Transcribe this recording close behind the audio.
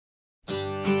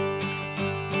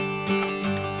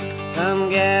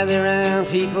Come gather round,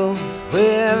 people,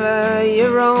 wherever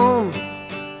you roam.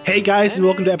 Hey guys, and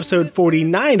welcome to episode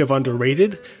 49 of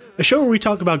Underrated, a show where we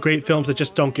talk about great films that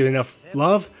just don't get enough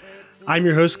love. I'm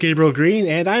your host, Gabriel Green,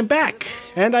 and I'm back.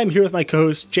 And I'm here with my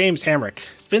co-host, James Hamrick.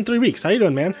 It's been 3 weeks. How you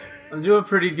doing, man? I'm doing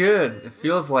pretty good. It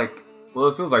feels like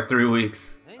 3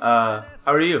 weeks. How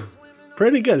are you?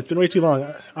 Pretty good. It's been way too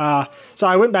long. So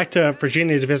I went back to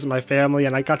Virginia to visit my family,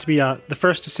 and I got to be the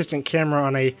first assistant camera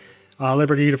on a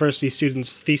Liberty University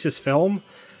student's thesis film.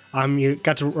 You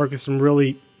got to work with some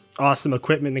really awesome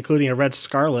equipment, including a Red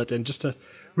Scarlet, and just a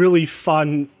really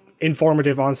fun,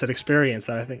 informative on-set experience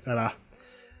that I think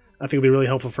will be really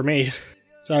helpful for me.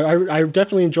 So I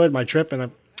definitely enjoyed my trip,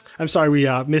 and I'm sorry we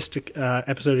missed an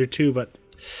episode or two, but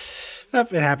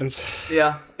it happens.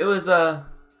 Yeah, it was.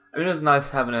 It was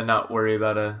nice having to not worry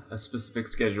about a specific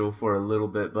schedule for a little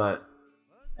bit, but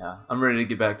yeah, I'm ready to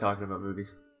get back talking about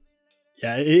movies.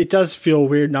 Yeah, it does feel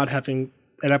weird not having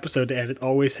an episode to edit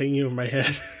always hanging over my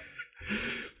head.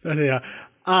 But yeah.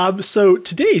 So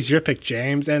today's your pick,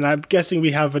 James, and I'm guessing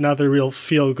we have another real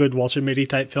feel-good Walter Mitty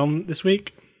type film this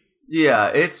week. Yeah,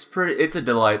 it's a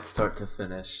delight start to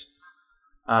finish.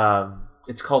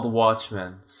 It's called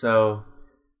Watchmen, so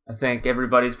I think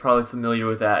everybody's probably familiar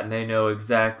with that, and they know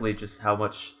exactly just how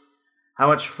much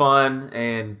fun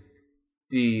and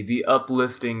the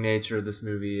uplifting nature of this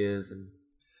movie is, and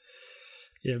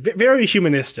yeah, very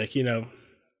humanistic, you know.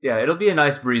 Yeah, it'll be a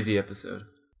nice breezy episode.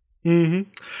 Mm-hmm.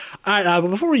 All right, but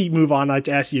before we move on, I'd like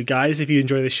to ask you guys, if you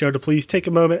enjoy the show, to please take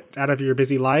a moment out of your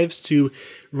busy lives to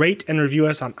rate and review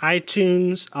us on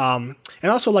iTunes,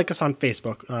 and also like us on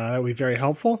Facebook. That would be very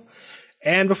helpful.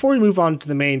 And before we move on to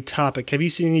the main topic, have you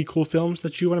seen any cool films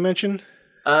that you want to mention?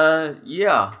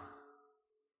 Yeah.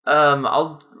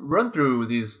 I'll run through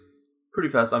these pretty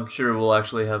fast. I'm sure we'll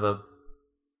actually have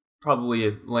probably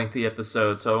a lengthy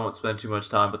episode, so I won't spend too much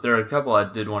time, but there are a couple I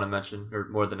did want to mention, or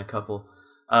more than a couple.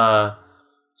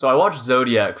 So I watched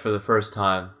Zodiac for the first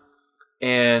time,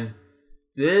 and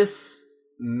this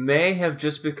may have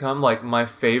just become like my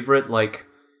favorite like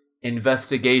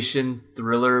investigation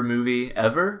thriller movie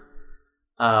ever.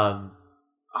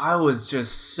 I was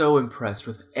just so impressed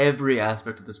with every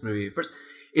aspect of this movie. First,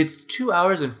 it's 2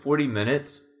 hours and 40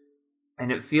 minutes,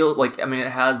 and it feels like,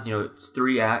 it has, it's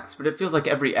 3 acts, but it feels like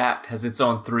every act has its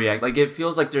own 3 acts. Like, it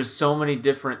feels like there's so many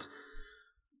different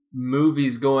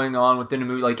movies going on within a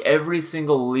movie. Like, every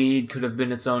single lead could have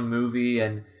been its own movie,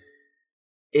 and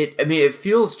it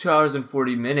feels 2 hours and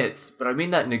 40 minutes, but I mean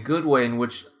that in a good way, in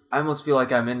which I almost feel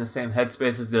like I'm in the same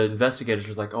headspace as the investigators.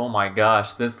 Was like, oh my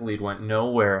gosh, this lead went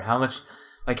nowhere. How much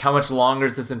longer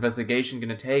is this investigation going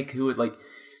to take?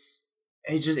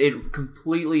 It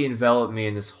completely enveloped me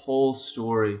in this whole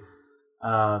story.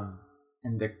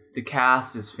 And the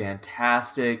cast is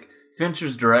fantastic.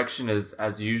 Fincher's direction is,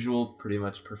 as usual, pretty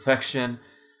much perfection.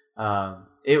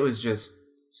 It was just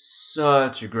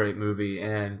such a great movie,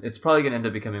 and it's probably going to end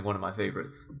up becoming one of my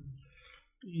favorites.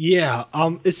 Yeah,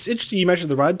 it's interesting you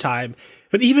mentioned the runtime,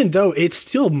 but even though it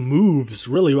still moves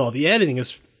really well, the editing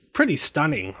is pretty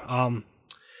stunning.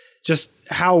 Just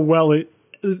how well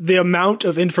the amount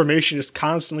of information is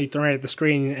constantly thrown at the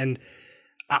screen, and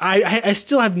I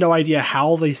still have no idea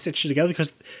how they stitch it together,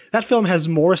 because that film has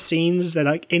more scenes than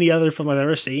like any other film I've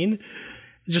ever seen.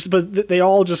 But they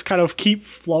all just kind of keep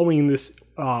flowing in this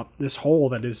whole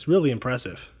that is really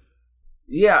impressive.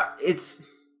 Yeah, it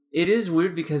is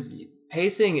weird because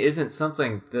pacing isn't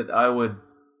something that I would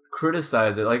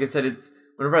criticize it. Like I said,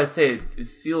 whenever I say it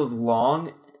feels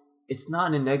long, it's not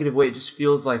in a negative way. It just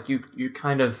feels like you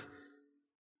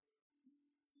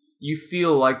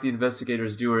feel like the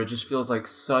investigators do, or it just feels like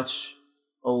such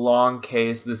a long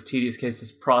case, this tedious case,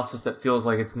 this process that feels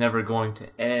like it's never going to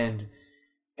end.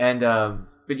 And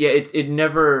but yeah, it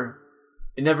never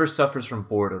suffers from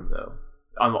boredom though.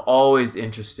 I'm always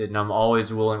interested, and I'm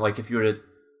always willing. Like if you were to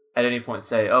at any point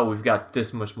say, oh, we've got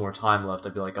this much more time left,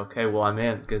 I'd be like, okay, well, I'm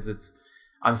in, because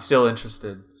I'm still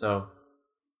interested. So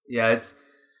yeah,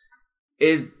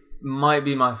 it might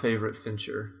be my favorite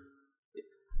Fincher.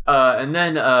 And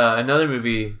then another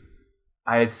movie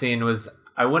I had seen was,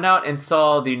 I went out and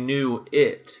saw the new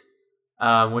It,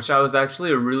 which I was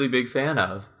actually a really big fan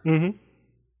of. Mm-hmm.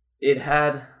 It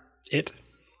had It.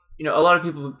 A lot of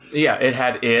people, it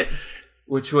had It,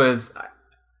 which was,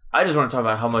 I just want to talk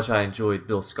about how much I enjoyed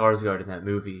Bill Skarsgård in that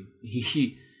movie.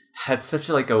 He had such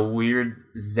a weird,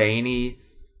 zany,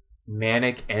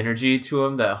 manic energy to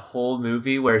him that whole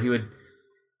movie, where he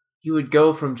would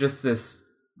go from just this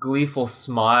gleeful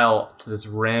smile to this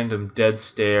random dead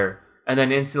stare, and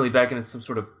then instantly back into some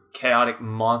sort of chaotic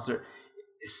monster.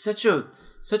 It's such a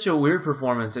such a weird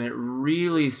performance, and it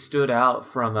really stood out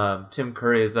from Tim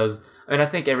Curry as those. I mean, I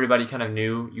think everybody kind of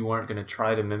knew you weren't going to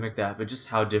try to mimic that, but just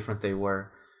how different they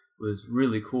were was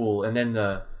really cool. And then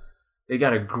they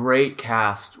got a great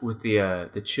cast with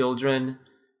the children.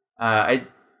 The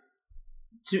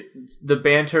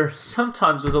banter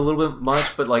sometimes was a little bit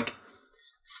much, but like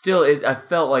still, I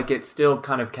felt like it still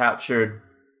kind of captured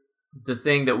the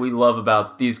thing that we love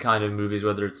about these kind of movies,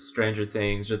 whether it's Stranger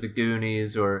Things or The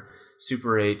Goonies or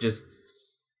Super 8. Just,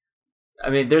 I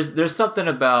mean, there's something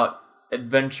about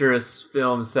adventurous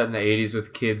films set in the 80s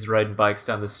with kids riding bikes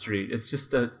down the street. It's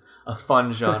just a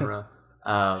fun genre.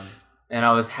 And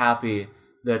I was happy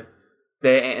that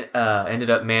they ended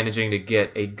up managing to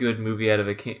get a good movie out of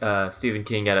a Stephen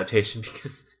King adaptation,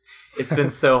 because it's been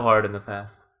so hard in the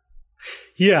past.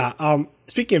 Yeah.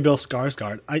 Speaking of Bill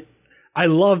Skarsgård, I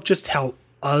love just how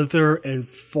other and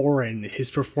foreign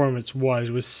his performance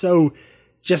was so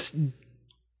just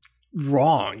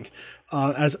wrong.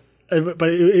 But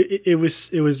it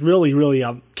was really, really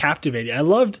captivating. I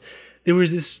loved there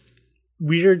was this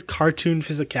weird cartoon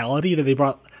physicality that they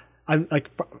brought. I'm like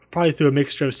probably through a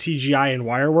mixture of CGI and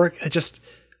wire work. It just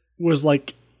was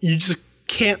like you just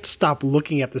can't stop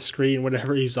looking at the screen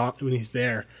whenever he's on when he's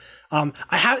there.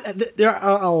 There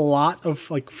are a lot of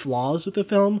like flaws with the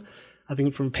film. I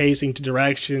think from pacing to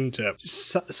direction to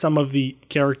some of the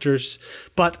characters,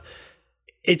 but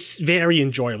it's very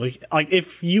enjoyable. Like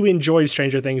if you enjoy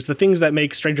Stranger Things, the things that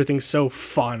make Stranger Things so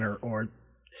fun, or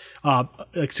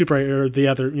like Super 8 or the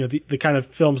other, the kind of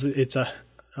films that it's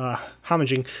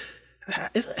homaging.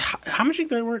 Is homaging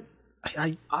the right word?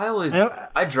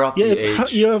 I drop the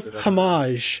H. You have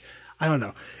homage. I don't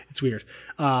know. It's weird.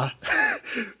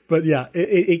 But yeah,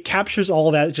 it captures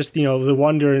all that, just, the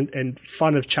wonder and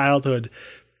fun of childhood,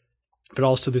 but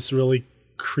also this really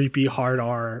creepy hard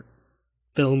R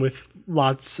film with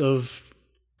lots of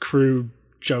crude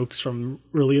jokes from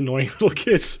really annoying little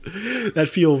kids that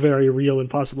feel very real, and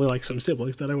possibly like some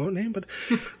siblings that I won't name, but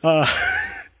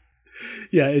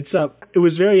yeah, it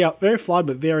was very flawed,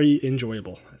 but very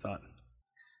enjoyable, I thought.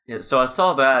 Yeah, so I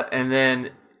saw that, and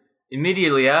then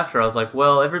immediately after, I was like,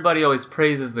 well, everybody always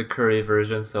praises the Curry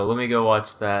version, so let me go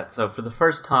watch that. So for the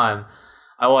first time,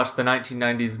 I watched the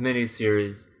 1990s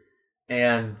miniseries,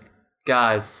 and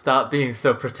guys, stop being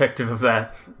so protective of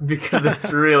that, because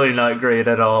it's really not great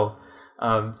at all.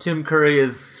 Tim Curry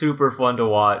is super fun to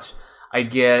watch. I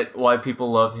get why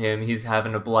people love him. He's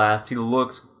having a blast. He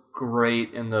looks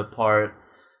great in the part.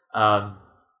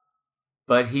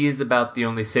 But he is about the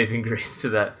only saving grace to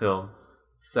that film.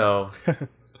 So...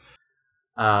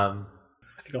 I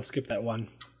think I'll skip that one.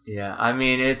 Yeah, I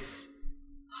mean, it's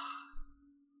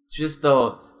just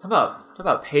though. How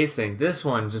about pacing? This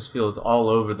one just feels all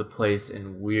over the place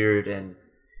and weird, and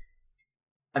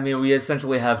I mean, we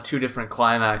essentially have two different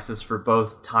climaxes for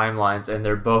both timelines, and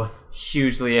they're both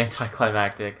hugely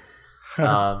anticlimactic.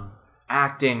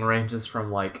 Acting ranges from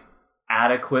like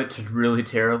adequate to really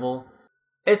terrible.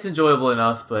 It's enjoyable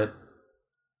enough, but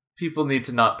people need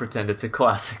to not pretend it's a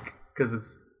classic, because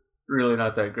it's really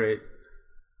not that great.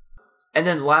 And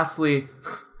then lastly,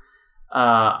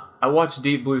 I watched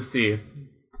Deep Blue Sea,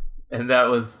 and that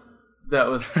was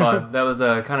fun. That was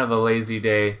a kind of a lazy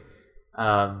day,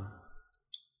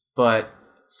 but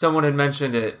someone had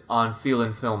mentioned it on Feel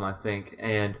and Film, I think,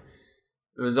 and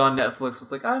it was on Netflix. I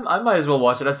was like, I might as well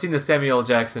watch it. I've seen the Samuel L.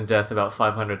 Jackson death about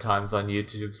 500 times on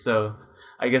YouTube, so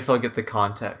I guess I'll get the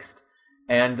context.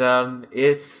 And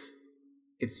it's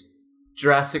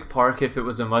Jurassic Park if it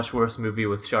was a much worse movie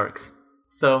with sharks.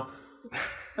 So,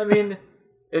 I mean,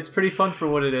 it's pretty fun for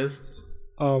what it is.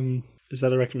 Is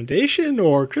that a recommendation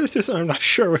or criticism? I'm not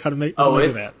sure how to make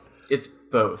that. It's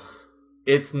both.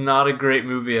 It's not a great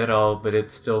movie at all, but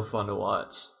it's still fun to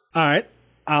watch. All right.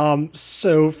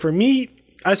 So for me,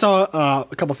 I saw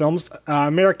a couple films.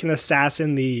 American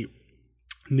Assassin, the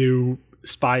new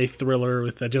spy thriller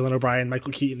with Dylan O'Brien,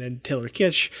 Michael Keaton, and Taylor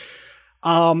Kitsch.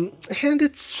 And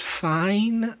it's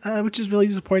fine, which is really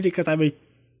disappointing because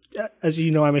as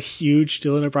you know, I'm a huge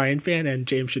Dylan O'Brien fan, and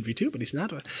James should be too, but he's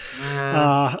not.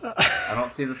 I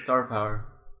don't see the star power.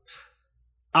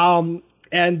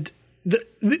 And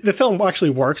the film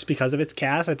actually works because of its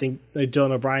cast. I think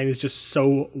Dylan O'Brien is just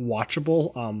so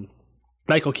watchable.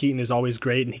 Michael Keaton is always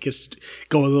great, and he gets to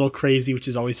go a little crazy, which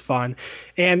is always fun.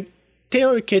 And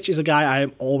Taylor Kitsch is a guy I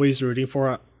am always rooting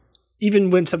for.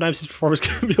 Even when sometimes his performance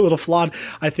can be a little flawed,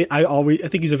 I think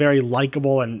he's a very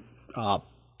likable and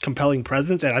compelling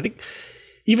presence. And I think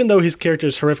even though his character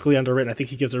is horrifically underwritten, I think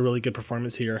he gives a really good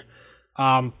performance here.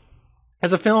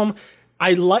 As a film,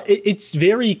 it's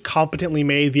very competently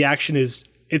made. The action is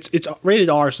it's rated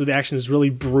R, so the action is really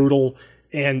brutal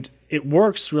and it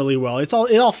works really well. It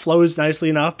all flows nicely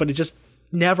enough, but it just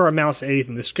never amounts to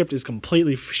anything. The script is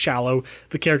completely shallow.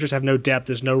 The characters have no depth.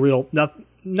 There's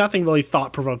nothing really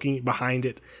thought provoking behind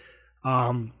it.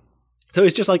 So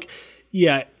it's just like,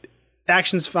 yeah,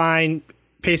 action's fine,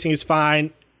 pacing is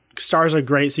fine, stars are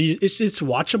great. So it's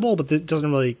watchable, but it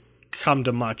doesn't really come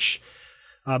to much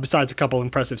besides a couple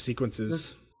impressive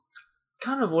sequences. It's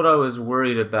kind of what I was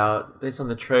worried about based on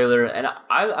the trailer, and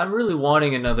I'm really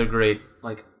wanting another great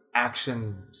like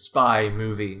action spy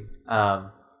movie. And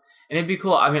it'd be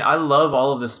cool. I mean, I love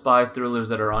all of the spy thrillers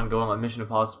that are ongoing, like Mission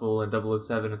Impossible and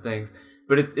 007 and things.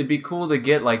 But it'd be cool to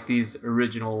get like these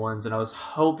original ones, and I was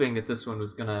hoping that this one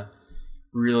was gonna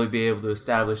really be able to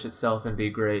establish itself and be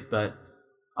great. But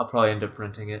I'll probably end up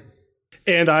renting it.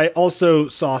 And I also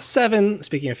saw Seven.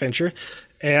 Speaking of Fincher,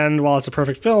 and while it's a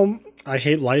perfect film, I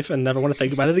hate life and never want to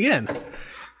think about it again.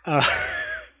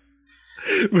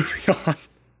 Moving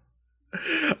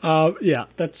on. Yeah,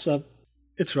 that's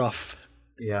it's rough.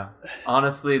 Yeah,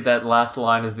 honestly, that last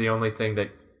line is the only thing that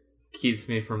keeps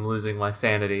me from losing my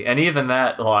sanity, and even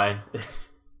that line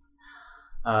is,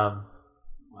 wow,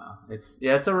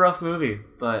 it's a rough movie,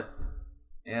 but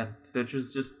yeah,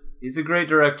 Fincher's he's a great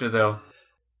director, though.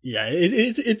 Yeah,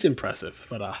 it's impressive,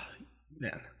 but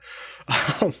man,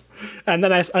 and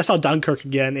then I saw Dunkirk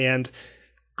again, and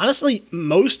honestly,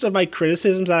 most of my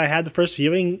criticisms that I had the first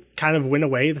viewing kind of went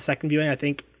away the second viewing. I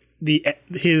think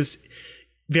his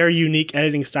very unique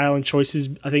editing style and choices,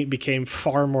 I think, became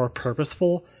far more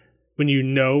purposeful when you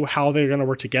know how they're going to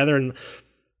work together, and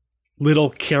little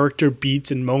character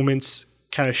beats and moments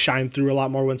kind of shine through a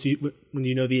lot more when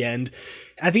you know the end.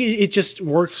 I think it just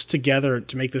works together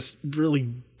to make this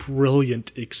really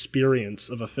brilliant experience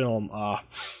of a film.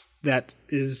 That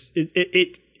is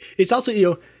it's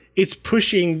also, it's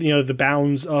pushing the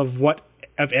bounds of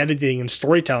editing and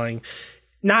storytelling.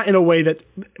 Not in a way that's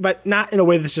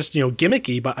just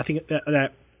gimmicky, but I think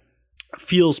that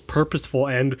feels purposeful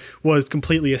and was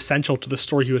completely essential to the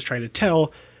story he was trying to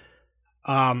tell.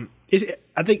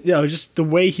 I think just the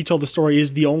way he told the story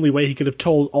is the only way he could have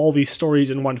told all these stories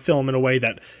in one film in a way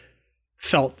that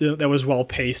felt that was well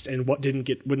paced and wouldn't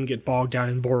get bogged down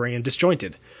and boring and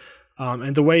disjointed.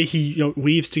 And the way he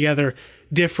weaves together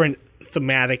different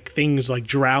thematic things like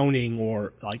drowning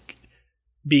or like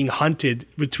being hunted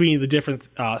between the different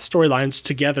storylines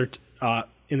together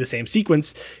in the same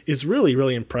sequence is really,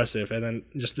 really impressive. And then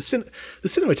just the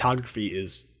cinematography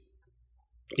is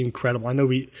incredible. I know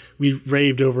we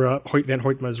raved over Hoyt van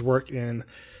Hoytma's work in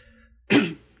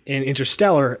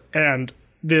Interstellar, and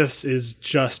this is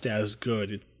just as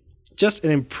good. Just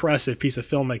an impressive piece of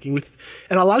filmmaking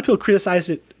and a lot of people criticized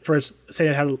it for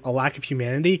saying it had a lack of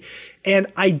humanity, and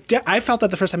I felt that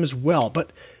the first time as well,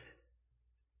 but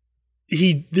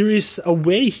there is a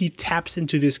way he taps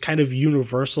into this kind of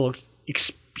universal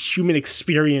human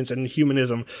experience and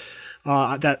humanism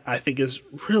that I think is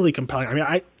really compelling. I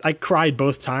mean, I cried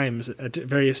both times at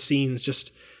various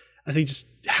scenes. I think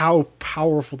how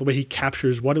powerful the way he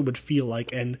captures what it would feel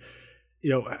like, and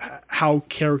how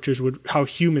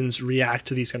humans react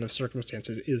to these kind of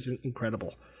circumstances is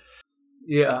incredible.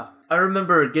 Yeah, I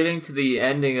remember getting to the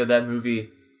ending of that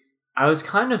movie. I was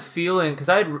kind of feeling, because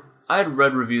I had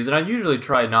read reviews, and I usually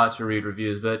try not to read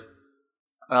reviews, but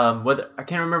whether I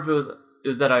can't remember if it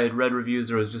was that I had read reviews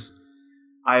or it was just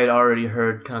I had already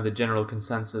heard kind of the general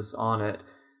consensus on it,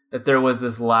 that there was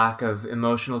this lack of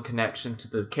emotional connection to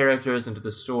the characters and to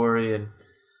the story, and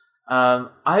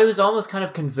I was almost kind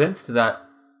of convinced of that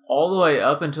all the way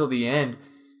up until the end,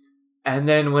 and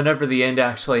then whenever the end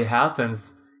actually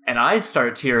happens and I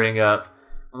start tearing up,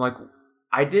 I'm like,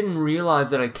 I didn't realize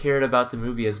that I cared about the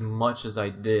movie as much as I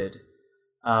did,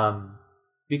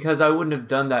 because I wouldn't have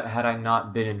done that had I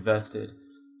not been invested.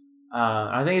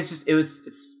 I think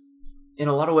it's in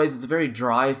a lot of ways it's a very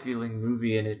dry feeling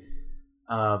movie, and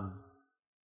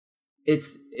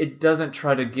it doesn't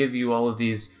try to give you all of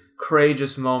these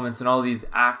courageous moments and all these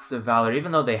acts of valor.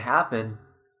 Even though they happen,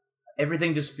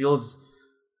 everything just feels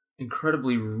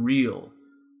incredibly real.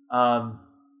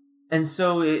 And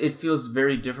so it feels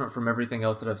very different from everything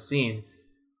else that I've seen.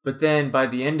 But then by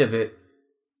the end of it,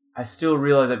 I still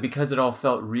realized that because it all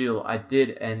felt real, I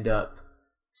did end up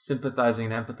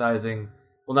sympathizing and empathizing.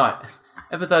 Well, not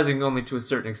empathizing only to a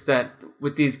certain extent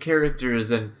with these characters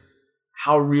and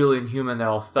how real and human they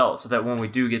all felt. So that when we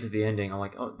do get to the ending, I'm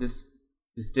like, oh, this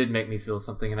did make me feel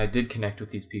something, and I did connect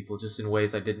with these people just in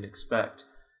ways I didn't expect.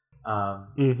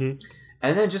 And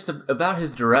then just about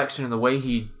his direction and the way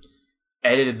he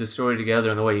edited the story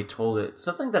together and the way he told it.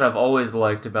 Something that I've always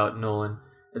liked about Nolan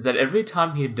is that every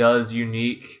time he does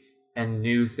unique and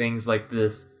new things like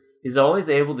this, he's always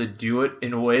able to do it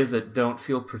in ways that don't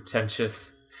feel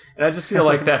pretentious. And I just feel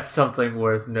like that's something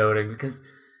worth noting, because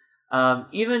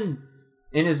even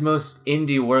in his most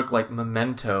indie work like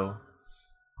Memento,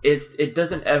 it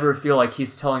doesn't ever feel like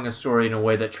he's telling a story in a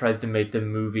way that tries to make the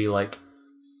movie like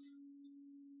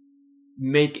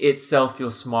make itself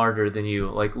feel smarter than you.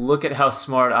 Like, look at how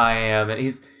smart I am. And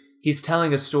he's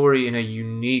telling a story in a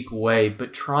unique way,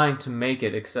 but trying to make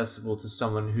it accessible to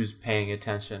someone who's paying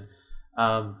attention.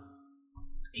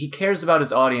 He cares about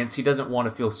his audience. He doesn't want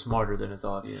to feel smarter than his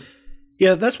audience.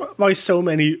 Yeah, that's why so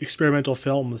many experimental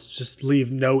films just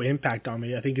leave no impact on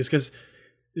me, I think, is because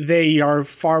they are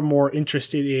far more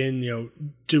interested in,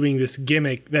 doing this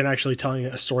gimmick than actually telling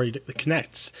a story that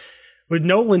connects. With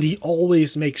Nolan, he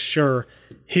always makes sure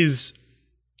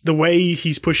the way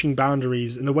he's pushing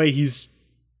boundaries and the way he's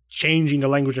changing the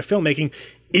language of filmmaking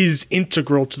is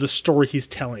integral to the story he's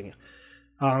telling.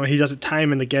 He does it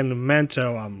time and again in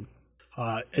Memento,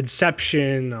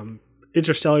 Inception,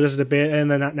 Interstellar does it a bit,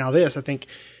 and then now this. I think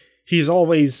he's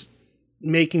always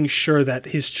making sure that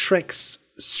his tricks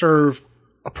serve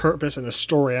a purpose and a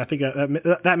story. I think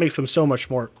that makes them so much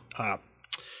more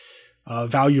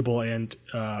valuable and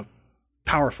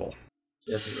powerful.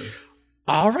 Definitely.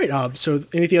 All right. So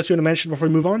anything else you want to mention before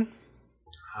we move on?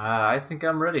 I think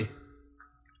I'm ready.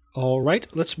 All right.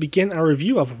 Let's begin our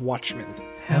review of Watchmen.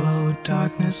 Hello,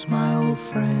 darkness, my old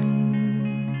friend.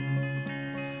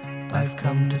 I've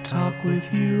come to talk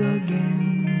with you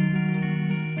again,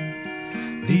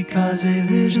 because a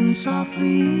vision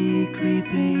softly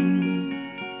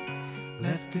creeping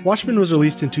left its Watchmen was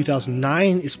released in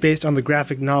 2009. It's based on the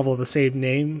graphic novel of the same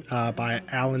name by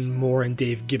Alan Moore and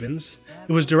Dave Gibbons.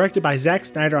 It was directed by Zack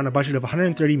Snyder on a budget of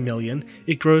 $130 million.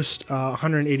 It grossed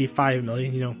 $185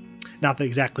 million, not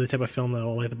exactly the type of film that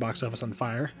will light the box office on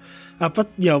fire.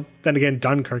 But, then again,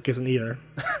 Dunkirk isn't either.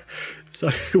 So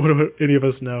what do any of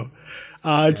us know?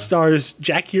 It stars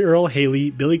Jackie Earle Haley,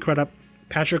 Billy Crudup,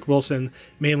 Patrick Wilson,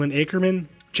 Malin Akerman,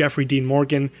 Jeffrey Dean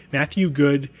Morgan, Matthew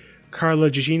Good, Carla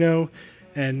Gugino,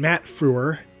 and Matt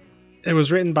Frewer. It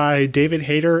was written by David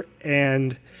Hayter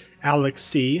and Alex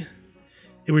C.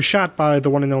 It was shot by the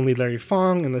one and only Larry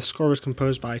Fong, and the score was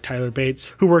composed by Tyler Bates,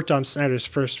 who worked on Snyder's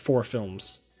first 4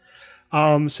 films.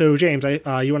 So James,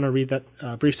 you want to read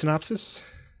that brief synopsis?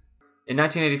 In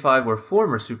 1985, where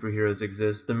former superheroes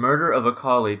exist, the murder of a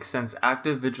colleague sends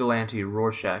active vigilante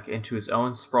Rorschach into his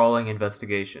own sprawling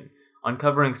investigation,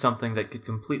 uncovering something that could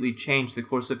completely change the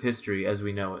course of history as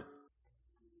we know it.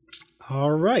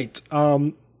 All right.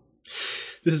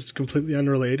 This is completely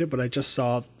unrelated, but I just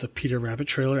saw the Peter Rabbit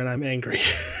trailer and I'm angry.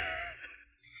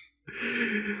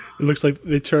 It looks like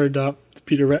they turned the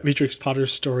Beatrix Potter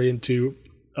story into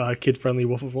kid-friendly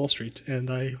Wolf of Wall Street, and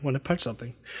I want to punch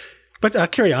something.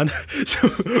 But carry on. So,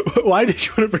 why did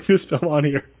you want to bring this film on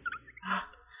here?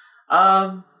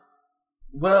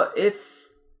 Well,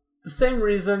 it's the same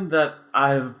reason that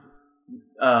I'm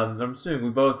assuming we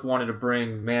both wanted to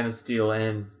bring Man of Steel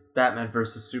and Batman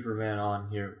vs. Superman on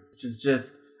here, which is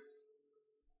just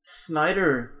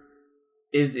Snyder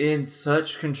is in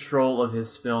such control of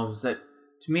his films that,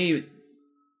 to me,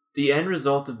 the end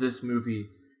result of this movie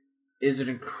is an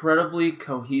incredibly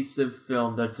cohesive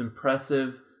film that's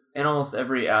impressive in almost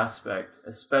every aspect,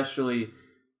 especially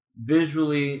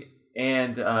visually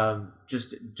and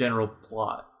just general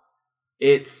plot.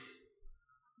 It's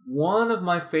one of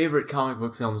my favorite comic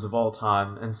book films of all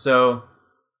time, and so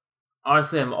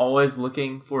honestly, I'm always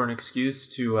looking for an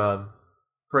excuse to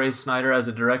praise Snyder as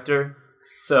a director.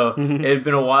 So it had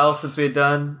been a while since we had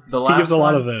done the last one. He gives a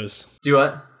lot of those. Do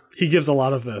what? He gives a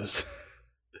lot of those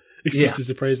excuses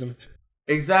to praise him.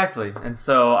 Exactly. And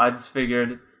so I just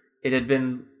figured it had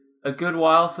been a good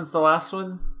while since the last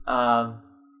one. And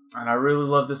I really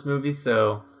love this movie,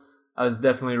 so I was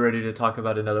definitely ready to talk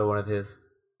about another one of his.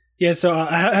 Yeah, so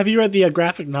have you read the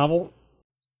graphic novel?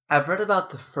 I've read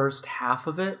about the first half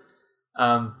of it,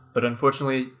 but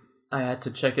unfortunately I had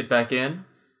to check it back in.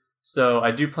 So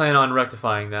I do plan on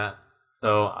rectifying that.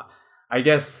 So I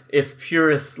guess if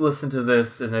purists listen to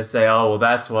this and they say, oh, well,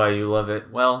 that's why you love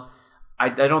it. Well, I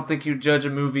don't think you judge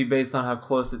a movie based on how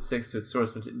close it sticks to its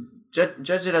source material.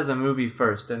 Judge it as a movie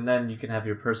first, and then you can have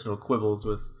your personal quibbles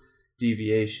with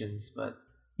deviations. But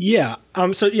yeah,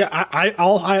 so yeah,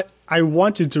 I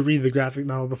wanted to read the graphic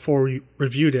novel before we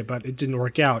reviewed it, but it didn't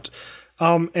work out.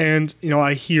 And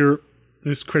I hear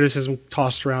this criticism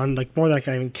tossed around like more than I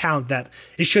can even count, that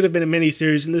it should have been a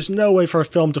miniseries, and there's no way for a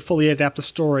film to fully adapt the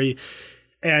story.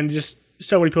 And just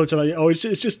so many people tell me, oh, it's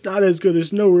just not as good.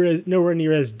 There's nowhere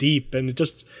near as deep,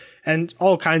 and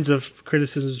all kinds of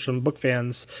criticisms from book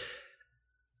fans.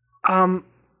 And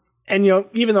And,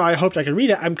 even though I hoped I could read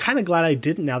it, I'm kind of glad I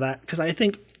didn't now because I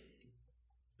think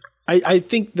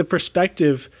the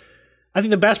perspective, I think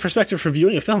the best perspective for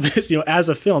viewing a film is, as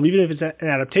a film, even if it's an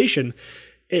adaptation,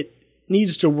 it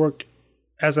needs to work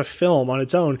as a film on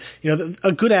its own.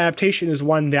 A good adaptation is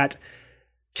one that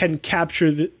can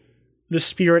capture the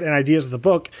spirit and ideas of the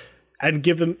book and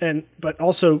give them, but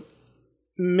also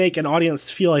make an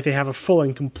audience feel like they have a full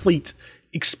and complete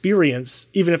experience,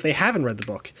 even if they haven't read the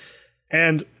book.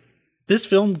 And this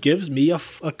film gives me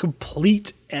a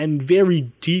complete and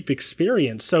very deep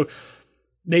experience. So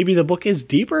maybe the book is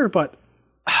deeper, but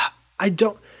I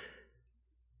don't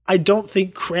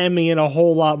think cramming in a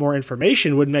whole lot more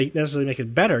information would necessarily make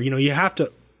it better.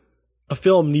 A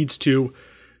film needs to,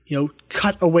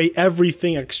 cut away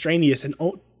everything extraneous and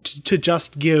to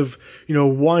just give,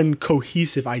 one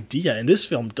cohesive idea. And this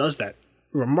film does that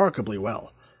remarkably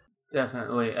well.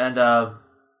 Definitely. And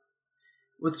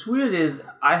what's weird is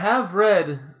I have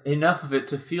read enough of it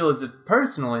to feel as if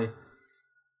personally,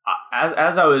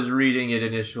 as I was reading it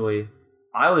initially,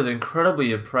 I was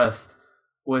incredibly impressed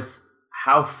with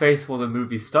how faithful the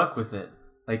movie stuck with it.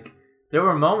 Like, there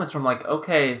were moments where I'm like,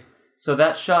 okay, so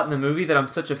that shot in the movie that I'm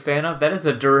such a fan of, that is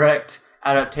a direct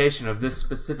adaptation of this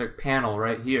specific panel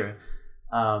right here.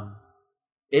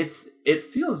 It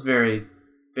feels very,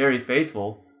 very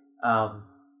faithful.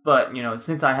 But,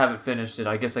 since I haven't finished it,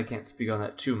 I guess I can't speak on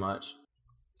that too much.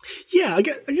 Yeah, I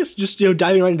guess just,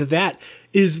 diving right into that,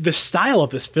 is the style of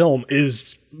this film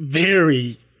is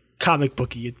very comic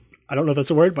booky. I don't know if that's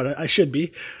a word, but I should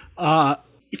be.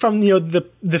 From,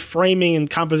 the framing and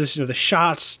composition of the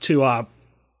shots to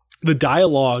the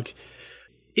dialogue,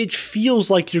 it feels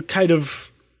like you're kind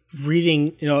of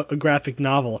reading, a graphic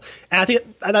novel. And I think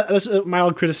that's my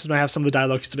own criticism. I have some of the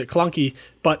dialogue is a bit clunky,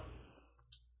 but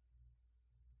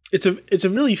it's a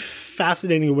really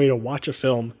fascinating way to watch a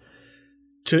film,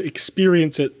 to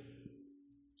experience it,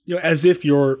 as if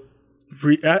you're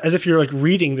like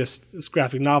reading this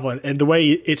graphic novel, and the way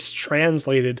it's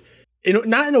translated,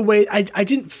 not in a way I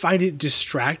didn't find it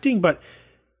distracting, but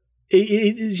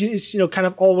it's kind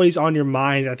of always on your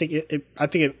mind. I think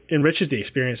it enriches the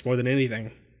experience more than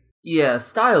anything. Yeah,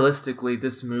 stylistically,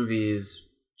 this movie is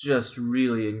just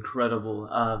really incredible.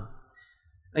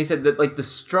 Like I said, like the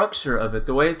structure of it,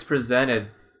 the way it's presented,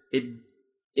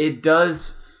 it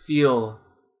does feel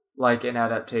like an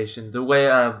adaptation. The way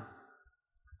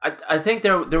I think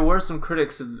there were some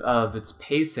critics of its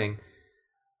pacing,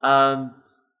 and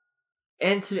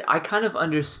I kind of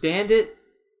understand it,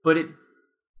 but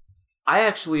I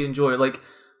actually enjoy it. Like,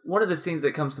 one of the scenes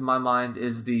that comes to my mind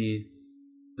is the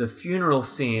funeral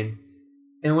scene,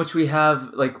 in which we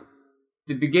have like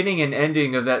the beginning and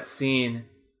ending of that scene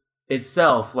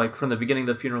itself, like from the beginning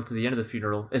of the funeral to the end of the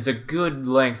funeral, is a good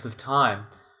length of time.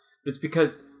 It's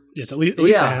because it's at least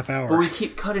a half hour. But we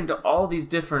keep cutting to all these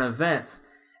different events,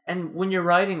 and when you're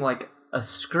writing like a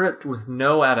script with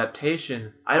no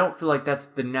adaptation, I don't feel like that's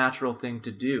the natural thing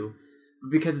to do,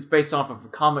 because it's based off of a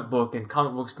comic book, and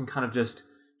comic books can kind of just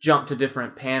jump to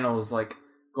different panels, like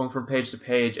going from page to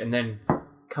page and then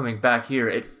coming back here.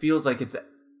 It feels like it's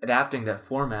adapting that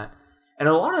format. And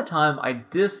a lot of time I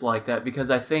dislike that, because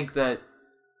I think that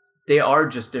they are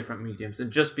just different mediums.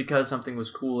 And just because something was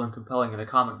cool and compelling in a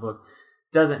comic book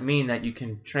doesn't mean that you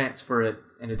can transfer it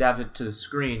and adapt it to the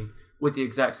screen with the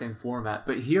exact same format.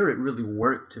 But here it really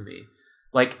worked to me.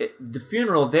 Like, the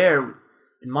funeral there,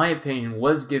 in my opinion,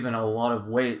 was given a lot of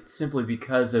weight simply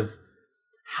because of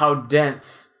how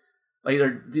dense, like,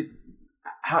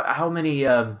 how many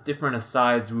different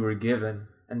asides we were given,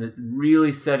 and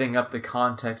really setting up the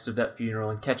context of that funeral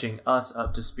and catching us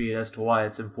up to speed as to why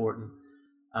it's important.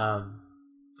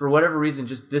 For whatever reason,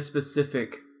 just this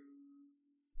specific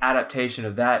adaptation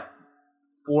of that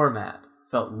format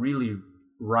felt really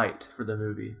right for the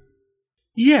movie.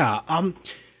 Yeah,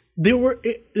 there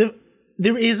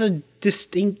is a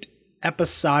distinct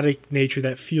episodic nature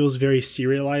that feels very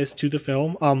serialized to the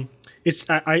film.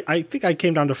 I think I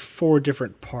came down to 4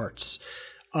 different parts.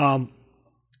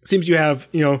 Seems you have,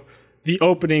 the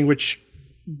opening, which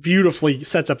beautifully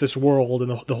sets up this world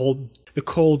and the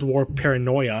Cold War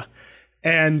paranoia.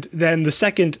 And then the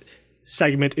second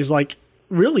segment is like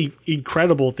really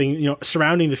incredible thing,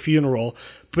 surrounding the funeral,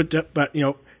 but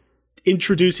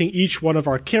introducing each one of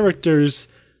our characters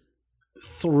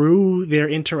through their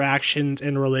interactions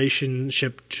and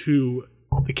relationship to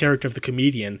the character of the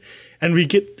comedian. And we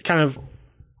get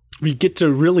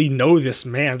to really know this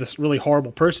man, this really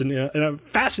horrible person, in a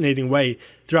fascinating way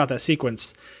throughout that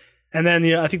sequence. And then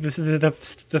I think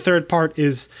the third part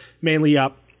is mainly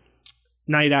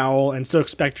Night Owl and Silk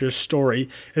Spectre's story,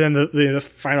 and then the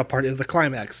final part is the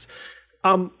climax.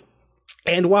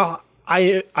 And while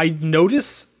I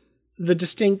notice the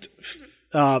distinct,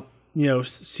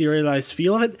 serialized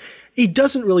feel of it, it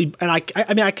doesn't really. And I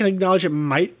mean, I can acknowledge it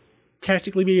might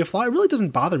technically be a flaw. It really doesn't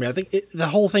bother me. I think the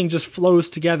whole thing just flows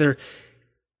together.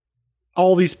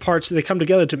 All these parts, they come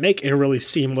together to make a really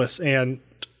seamless and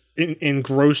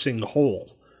engrossing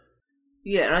whole.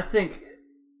 Yeah, and I think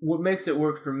what makes it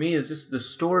work for me is just the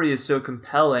story is so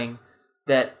compelling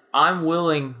that I'm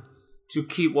willing to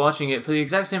keep watching it for the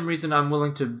exact same reason I'm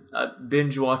willing to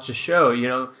binge watch a show. You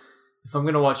know, if I'm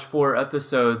going to watch 4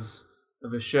 episodes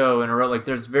of a show in a row, like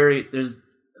there's a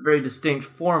very distinct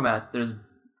format. There's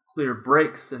clear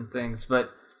breaks and things,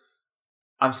 but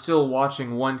I'm still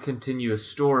watching one continuous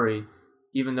story,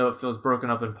 even though it feels broken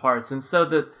up in parts. And so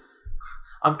that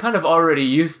I'm kind of already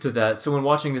used to that. So when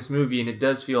watching this movie and it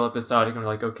does feel episodic, I'm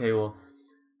like, okay, well,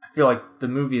 I feel like the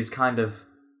movie is kind of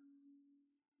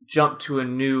jumped to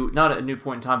not a new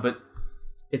point in time, but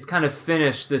it's kind of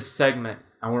finished this segment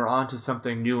and we're on to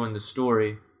something new in the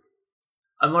story.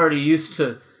 I'm already used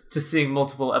to seeing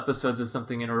multiple episodes of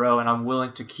something in a row, and I'm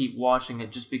willing to keep watching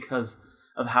it just because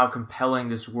of how compelling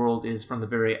this world is from the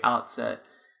very outset.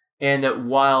 And that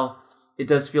while it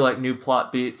does feel like new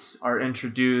plot beats are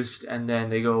introduced and then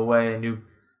they go away and new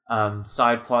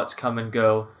side plots come and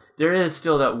go, there is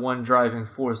still that one driving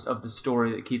force of the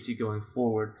story that keeps you going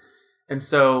forward. And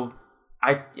so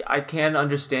I can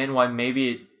understand why maybe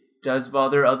it does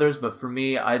bother others, but for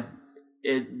me,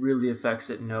 it really affects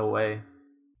it in no way.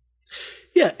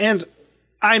 Yeah, and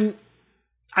I'm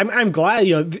glad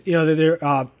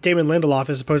that Damon Lindelof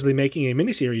is supposedly making a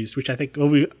miniseries, which I think will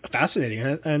be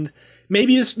fascinating, and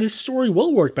maybe this story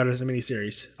will work better as a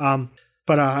miniseries.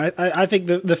 But I think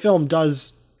the film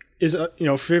is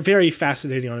very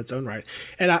fascinating on its own right,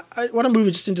 and I want to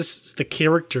move just into the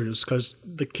characters because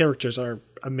the characters are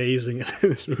amazing in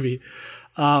this movie.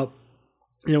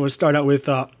 We'll start out with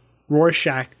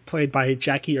Rorschach, played by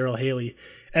Jackie Earle Haley.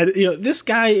 And, this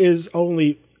guy is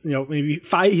only, maybe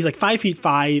 5, he's like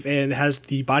 5'5" and has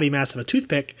the body mass of a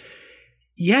toothpick.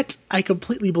 Yet, I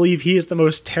completely believe he is the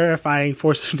most terrifying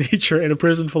force of nature in a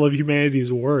prison full of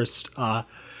humanity's worst.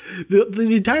 The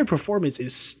entire performance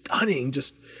is stunning.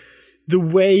 Just the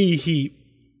way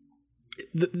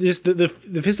the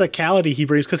physicality he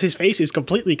brings, because his face is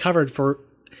completely covered for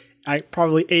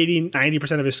probably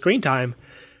 80-90% of his screen time,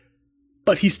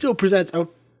 but he still presents a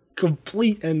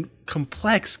complete and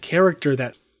complex character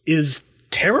that is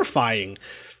terrifying,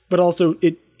 but also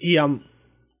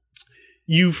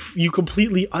you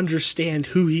completely understand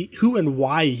who and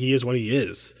why he is what he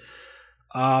is,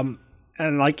 and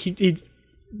like he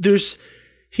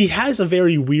has a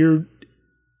very weird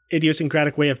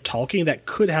idiosyncratic way of talking that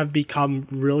could have become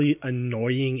really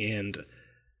annoying and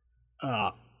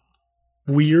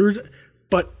weird,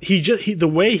 but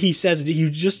the way he says it, you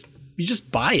just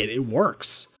buy it. It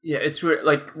works. Yeah, it's weird.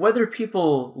 Like, whether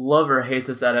people love or hate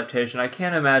this adaptation, I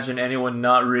can't imagine anyone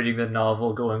not reading the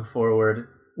novel going forward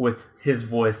with his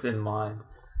voice in mind,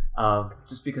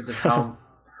 just because of how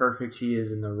perfect he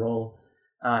is in the role.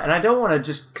 And I don't want to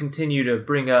just continue to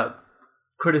bring up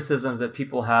criticisms that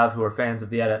people have who are fans of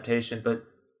the adaptation, but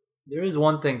there is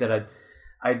one thing that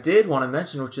I did want to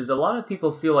mention, which is a lot of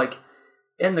people feel like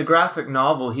in the graphic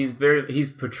novel, he's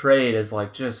portrayed as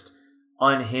like just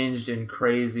unhinged and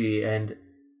crazy and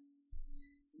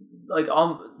like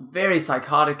very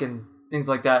psychotic and things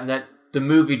like that, and that the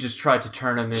movie just tried to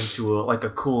turn him into a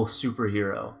cool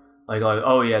superhero, like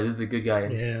oh yeah, this is the good guy.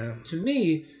 And yeah, to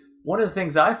me, one of the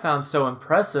things I found so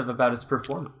impressive about his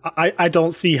performance, I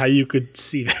don't see how you could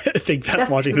see that, think that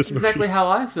watching this movie. That's exactly how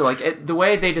I feel. Like the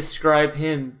way they describe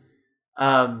him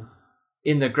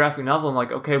in the graphic novel, I'm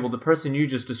like, okay, well, the person you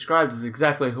just described is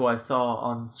exactly who I saw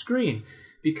on screen.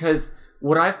 Because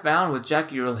what I found with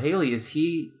Jackie Earle Haley is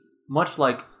he, much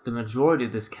like the majority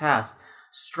of this cast,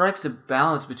 strikes a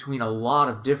balance between a lot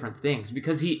of different things.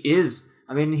 Because he is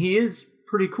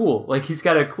pretty cool. Like, he's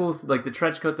got a cool, like, the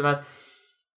trench coat, the mask.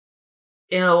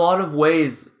 In a lot of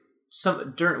ways,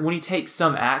 when he takes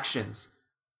some actions,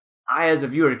 I, as a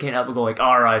viewer, can't help but go, like,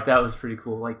 all right, that was pretty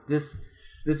cool. Like, this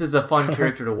is a fun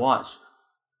character to watch.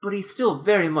 But he's still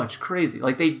very much crazy.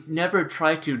 Like, they never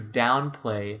try to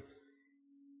downplay,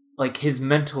 like, his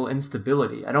mental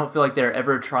instability. I don't feel like they're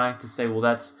ever trying to say, well,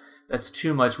 that's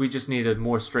too much. We just need a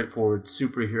more straightforward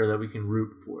superhero that we can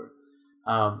root for.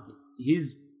 He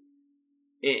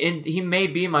may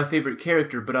be my favorite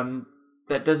character, but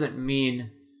that doesn't mean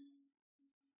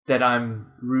that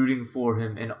I'm rooting for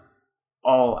him in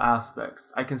all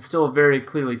aspects. I can still very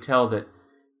clearly tell that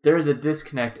there is a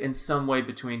disconnect in some way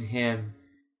between him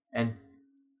and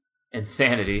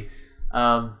sanity.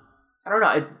 I don't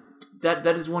know. that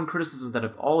is one criticism that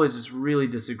I've always just really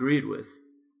disagreed with.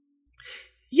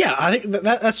 Yeah, I think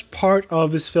that's part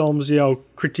of this film's,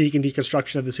 critique and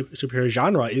deconstruction of the superhero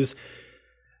genre is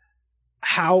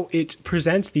how it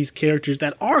presents these characters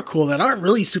that are cool, that aren't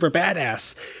really super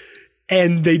badass.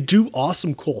 And they do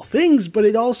awesome, cool things, but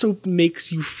it also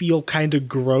makes you feel kind of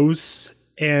gross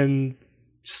and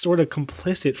sort of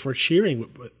complicit for cheering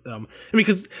with them. I mean,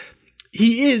 because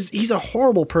he's a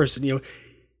horrible person.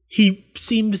 He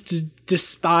seems to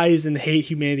despise and hate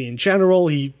humanity in general.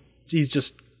 He's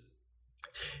just,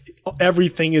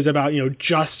 everything is about,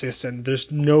 justice, and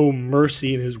there's no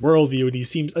mercy in his worldview. And he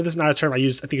seems, this is not a term I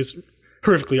use, I think it's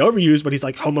horrifically overused, but he's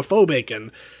like homophobic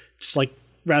and just like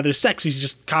rather sexy. He's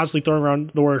just constantly throwing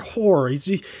around the word whore.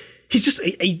 He's just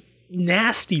a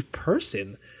nasty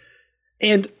person.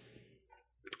 And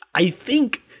I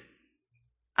think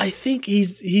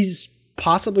he's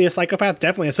possibly a psychopath,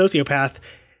 definitely a sociopath,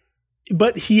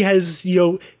 but he has,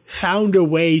 found a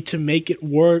way to make it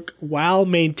work while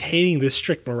maintaining this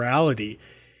strict morality.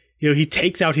 He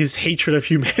takes out his hatred of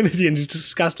humanity and his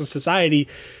disgust of society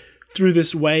through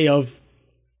this way of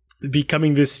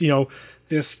becoming this,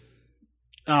 this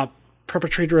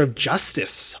perpetrator of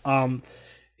justice.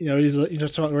 He's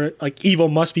where like evil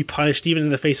must be punished even in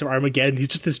the face of Armageddon. He's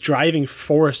just this driving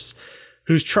force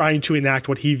who's trying to enact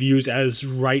what he views as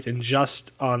right and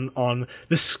just on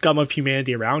the scum of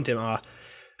humanity around him.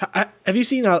 Have you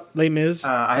seen Les Mis?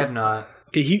 I have not.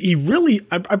 Okay, he really,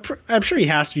 I'm sure he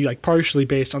has to be like partially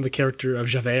based on the character of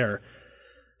Javert,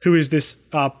 who is this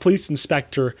police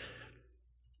inspector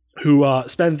who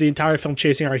spends the entire film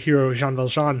chasing our hero Jean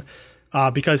Valjean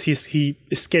because he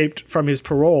escaped from his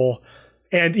parole.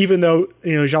 And even though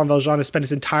Jean Valjean has spent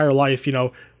his entire life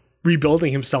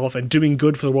rebuilding himself and doing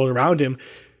good for the world around him,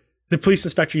 the police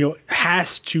inspector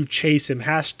has to chase him,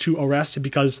 has to arrest him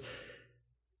because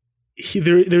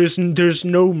there's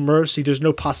no mercy, there's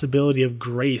no possibility of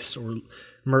grace or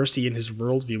mercy in his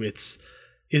worldview.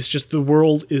 It's just the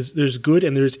world there's good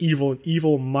and there's evil, and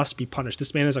evil must be punished.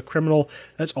 This man is a criminal.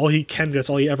 That's all he can. That's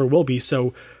all he ever will be.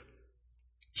 So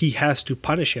he has to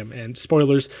punish him. And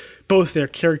spoilers, both their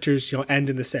characters end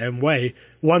in the same way.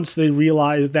 Once they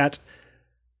realize that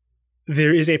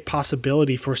there is a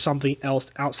possibility for something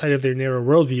else outside of their narrow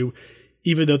worldview,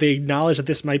 even though they acknowledge that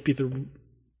this might be the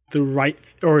right,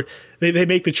 or they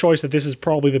make the choice that this is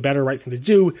probably the better right thing to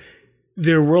do,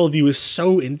 their worldview is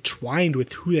so entwined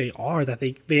with who they are that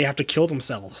they have to kill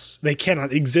themselves. They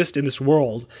cannot exist in this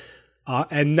world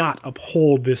and not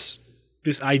uphold this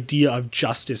idea of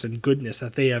justice and goodness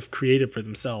that they have created for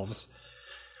themselves.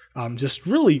 Just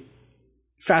really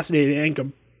fascinating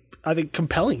and I think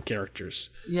compelling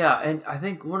characters. Yeah, and I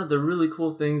think one of the really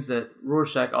cool things that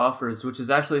Rorschach offers, which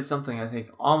is actually something I think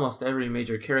almost every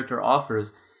major character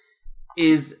offers,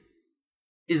 is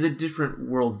a different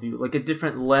worldview, like a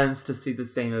different lens to see the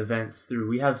same events through.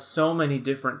 We have so many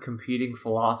different competing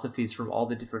philosophies from all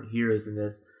the different heroes in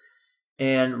this,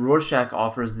 and Rorschach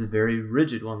offers the very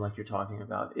rigid one like you're talking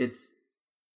about. It's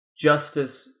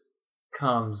justice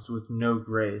comes with no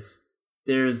grace.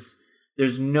 There's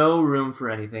no room for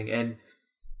anything. And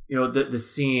the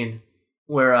scene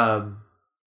where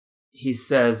he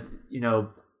says,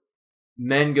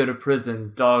 men go to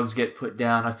prison, dogs get put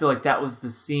down. I feel like that was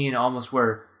the scene almost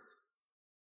where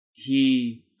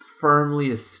he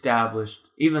firmly established,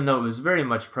 even though it was very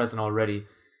much present already,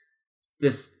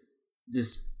 this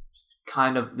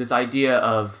idea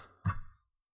of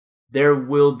there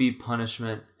will be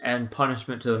punishment, and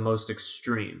punishment to the most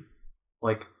extreme.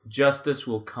 Like justice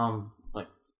will come like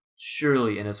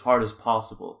surely and as hard as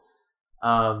possible.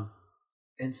 And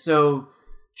so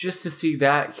just to see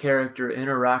that character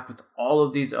interact with all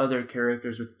of these other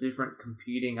characters with different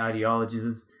competing ideologies,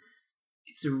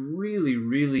 it's a really,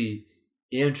 really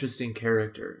interesting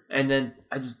character. And then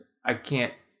I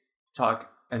can't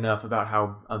talk enough about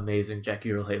how amazing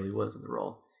Jackie Earle Haley was in the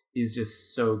role. He's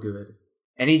just so good.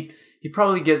 And he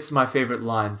probably gets my favorite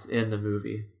lines in the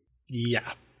movie.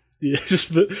 Yeah.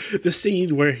 Just the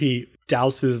scene where he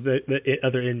douses the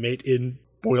other inmate in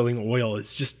boiling oil.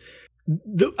 It's just...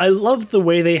 I love the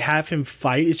way they have him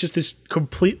fight. It's just this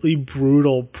completely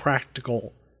brutal,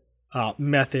 practical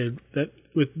method that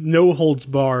with no holds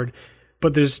barred,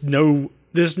 but there's no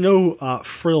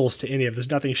frills to any of it. There's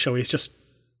nothing showy. It's just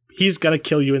he's gonna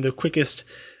kill you in the quickest,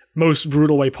 most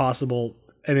brutal way possible,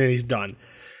 and then he's done.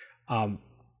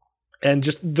 And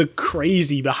just the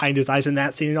crazy behind his eyes in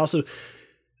that scene, and also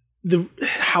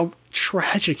how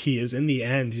tragic he is in the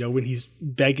end. When he's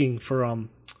begging for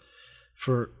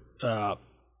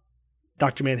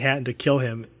Dr. Manhattan to kill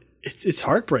him, it's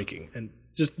heartbreaking. And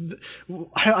just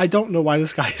I don't know why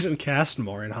this guy isn't cast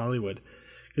more in Hollywood,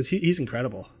 because he's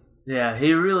incredible. Yeah,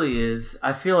 he really is.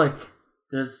 I feel like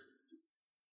there's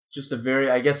just a very,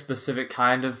 I guess, specific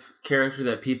kind of character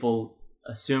that people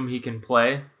assume he can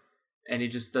play, and he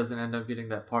just doesn't end up getting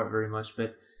that part very much.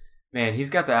 But man, he's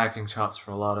got the acting chops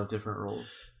for a lot of different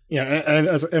roles. Yeah, and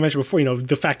as I mentioned before,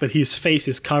 the fact that his face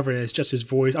is covered and it's just his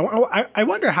voice. I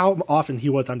wonder how often he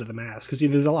was under the mask, because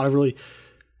there's a lot of really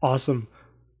awesome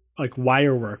like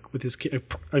wire work with his,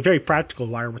 a very practical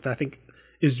wire work that I think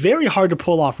is very hard to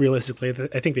pull off realistically.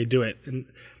 I think they do it, and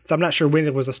so I'm not sure when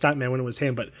it was a stuntman, when it was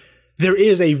him, but there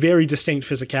is a very distinct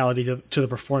physicality to the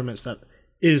performance that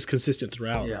is consistent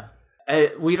throughout. Yeah,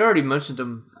 we'd already mentioned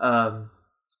him,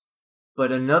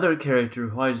 but another character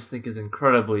who I just think is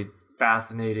incredibly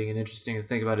fascinating and interesting to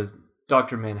think about is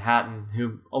Dr. Manhattan,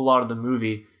 who a lot of the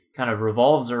movie kind of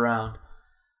revolves around.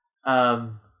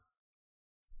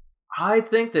 I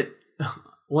think that,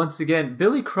 once again,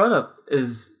 Billy Crudup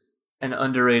is an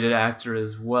underrated actor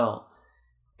as well.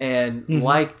 And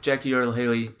like Jackie Earle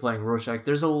Haley playing Rorschach,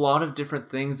 there's a lot of different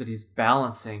things that he's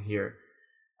balancing here.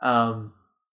 In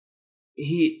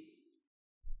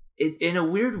a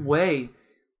weird way,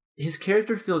 his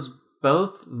character feels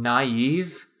both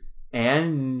naive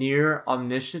and near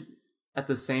omniscient at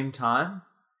the same time.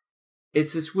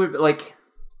 It's this weird, like,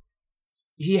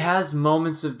 he has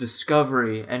moments of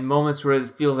discovery and moments where it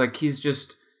feels like he's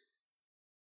just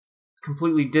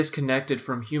completely disconnected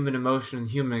from human emotion and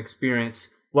human experience,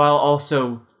 while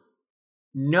also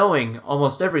knowing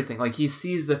almost everything. Like, he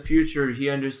sees the future,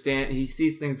 he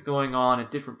sees things going on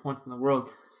at different points in the world.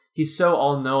 He's so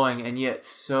all-knowing and yet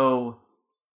so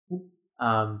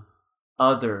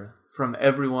other from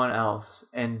everyone else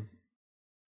and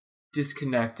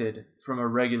disconnected from a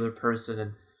regular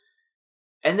person.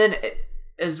 And then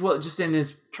as well, just in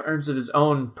his terms of his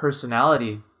own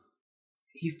personality,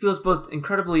 he feels both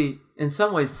incredibly, in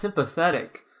some ways,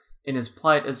 sympathetic in his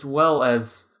plight as well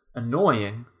as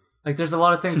annoying. Like, there's a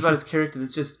lot of things about his character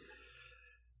that's just...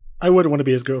 I wouldn't want to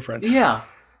be his girlfriend. Yeah.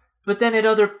 But then at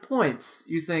other points,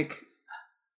 you think,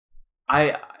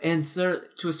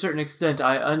 to a certain extent,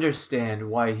 I understand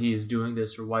why he's doing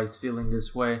this or why he's feeling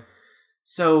this way.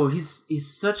 So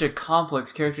he's such a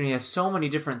complex character, and he has so many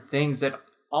different things that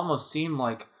almost seem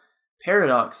like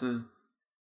paradoxes.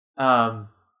 But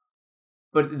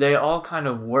they all kind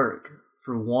of work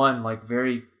for one, like,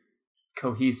 very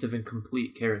cohesive and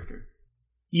complete character.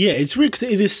 Yeah, it's weird because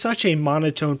it is such a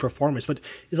monotone performance, but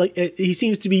it's like he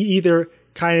seems to be either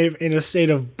kind of in a state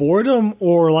of boredom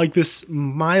or like this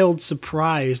mild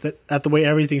surprise at the way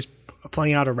everything's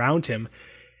playing out around him,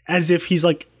 as if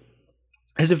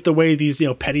the way these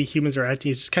petty humans are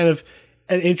acting is just kind of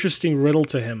an interesting riddle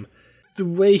to him. The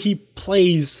way he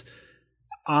plays,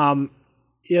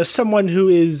 someone who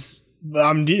is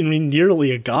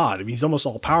nearly a god. I mean, he's almost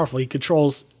all powerful. He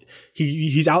controls.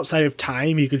 He's outside of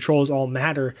time. He controls all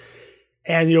matter,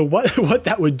 and what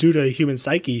that would do to a human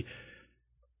psyche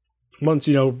once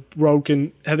Rogue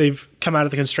they've come out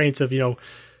of the constraints of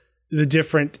the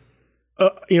different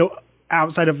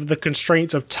outside of the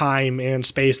constraints of time and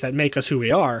space that make us who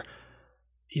we are.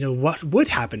 What would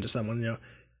happen to someone?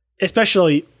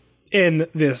 Especially in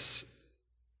this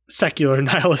secular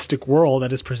nihilistic world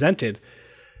that is presented.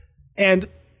 And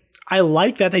I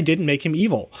like that they didn't make him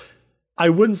evil. I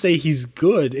wouldn't say he's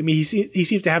good. I mean, he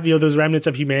seems to have those remnants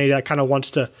of humanity that kind of wants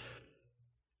to.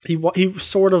 He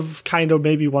sort of kind of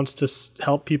maybe wants to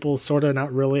help people, sort of,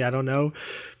 not really. I don't know,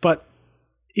 but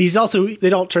he's also, they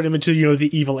don't turn him into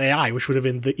the evil AI, which would have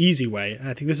been the easy way. And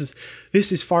I think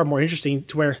this is far more interesting,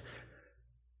 to where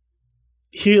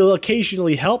he'll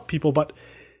occasionally help people, but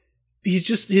he's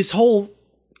just, his whole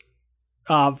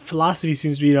philosophy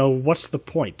seems to be, what's the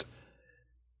point?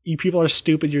 You people are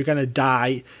stupid. You're gonna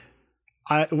die.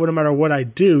 No matter what I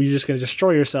do, you're just gonna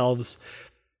destroy yourselves.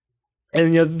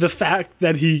 And the fact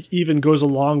that he even goes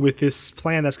along with this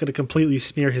plan that's going to completely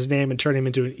smear his name and turn him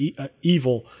into an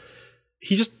evil,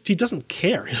 he doesn't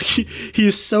care. He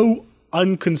is so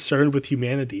unconcerned with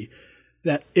humanity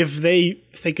that if they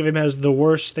think of him as the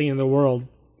worst thing in the world,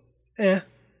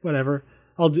 whatever.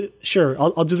 I'll do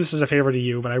this as a favor to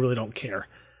you, but I really don't care.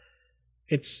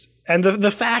 And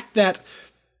the fact that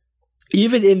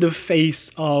even in the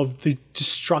face of the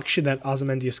destruction that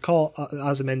Ozymandias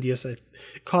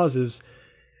causes,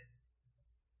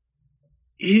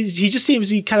 he just seems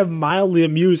to be kind of mildly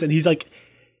amused, and he's like,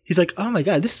 oh my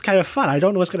god, this is kind of fun. I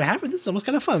don't know what's going to happen. This is almost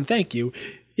kind of fun. Thank you.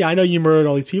 Yeah, I know you murdered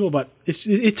all these people, but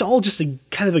it's all just a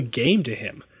kind of a game to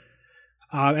him.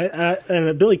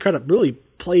 And Billy Crudup really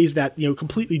plays that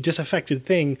completely disaffected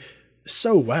thing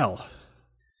so well.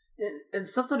 And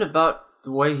something about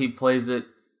the way he plays it,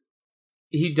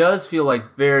 he does feel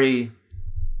like very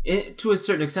to a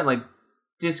certain extent, like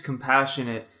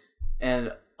discompassionate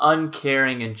and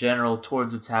uncaring in general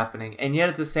towards what's happening, and yet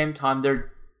at the same time,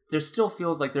 there still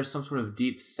feels like there's some sort of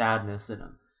deep sadness in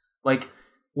him. Like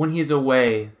when he's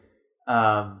away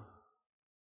on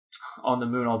the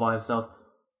moon all by himself,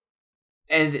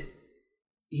 and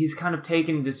he's kind of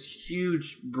taken this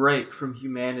huge break from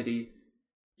humanity.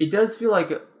 It does feel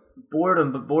like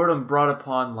boredom, but boredom brought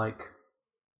upon like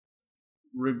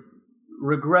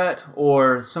regret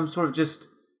or some sort of just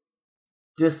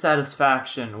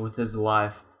dissatisfaction with his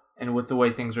life and with the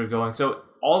way things are going. So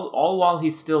all while he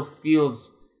still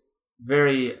feels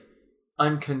very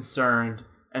unconcerned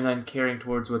and uncaring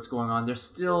towards what's going on, there's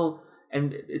still,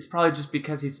 and it's probably just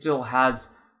because he still has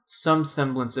some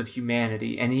semblance of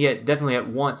humanity, and he definitely at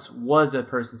once was a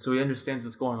person, so he understands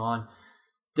what's going on.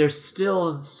 There's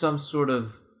still some sort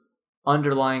of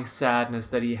underlying sadness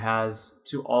that he has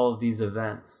to all of these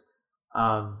events.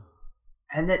 And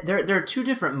that there are two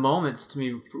different moments to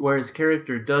me where his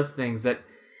character does things that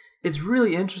is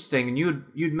really interesting, and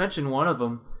you'd mentioned one of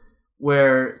them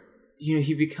where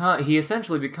he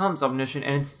essentially becomes omniscient,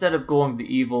 and instead of going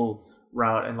the evil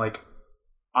route and like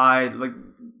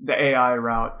the AI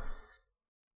route,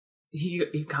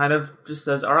 he kind of just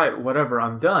says, all right, whatever,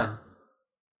 I'm done.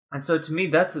 And so to me,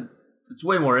 it's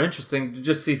way more interesting to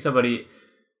just see somebody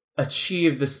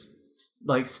achieve this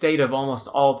like state of almost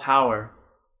all power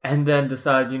and then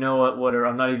decide, you know what, whatever,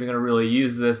 I'm not even going to really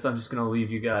use this, I'm just going to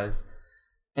leave you guys.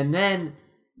 And then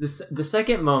the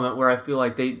second moment where I feel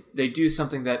like they do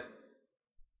something that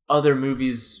other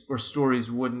movies or stories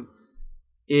wouldn't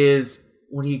is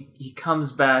when he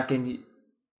comes back and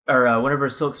whenever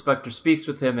Silk Spectre speaks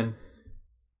with him and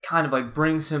kind of like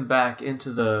brings him back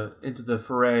into the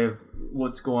foray of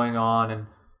what's going on, and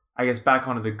I guess back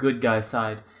onto the good guy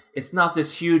side. It's not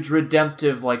this huge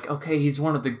redemptive, like, okay, he's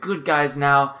one of the good guys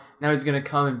now he's going to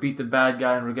come and beat the bad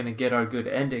guy and we're going to get our good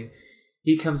ending.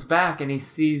 He comes back and he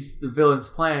sees the villain's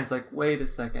plan. It's like, wait a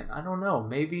second, I don't know,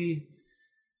 maybe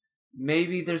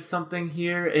there's something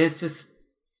here. It's just,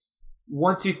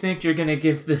 once you think you're going to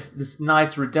give this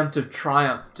nice redemptive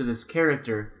triumph to this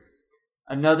character,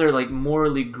 another like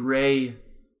morally gray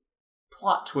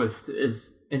plot twist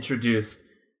is introduced,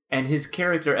 and his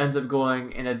character ends up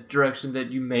going in a direction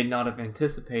that you may not have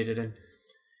anticipated.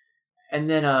 And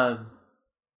then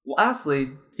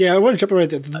lastly, I want to jump right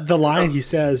there. The line he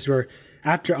says where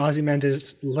after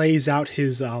Ozymandias lays out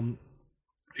his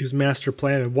master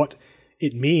plan and what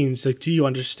it means, like, do you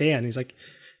understand? He's like,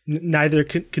 neither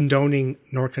condoning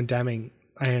nor condemning.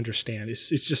 I understand. It's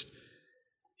just,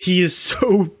 he is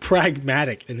so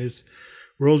pragmatic in his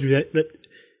worldview that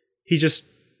he just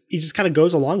kind of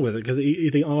goes along with it because he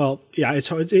think, oh well, yeah, it's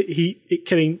hard.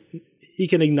 He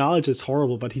can acknowledge it's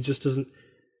horrible, but he just doesn't.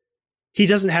 He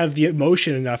doesn't have the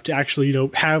emotion enough to actually,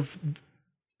 have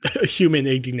a human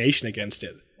indignation against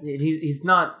it. He's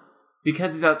not,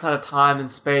 because he's outside of time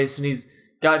and space, and he's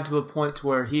gotten to a point to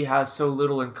where he has so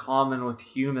little in common with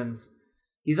humans.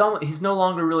 He's no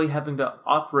longer really having to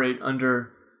operate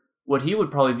under what he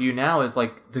would probably view now as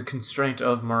like the constraint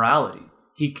of morality.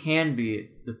 He can be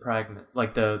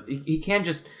he can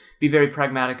just be very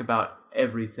pragmatic about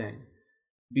everything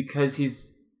because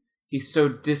he's so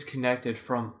disconnected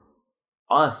from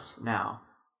us now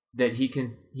that he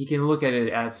can look at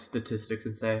it as statistics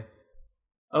and say,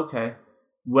 okay,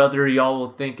 whether y'all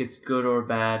will think it's good or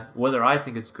bad, whether I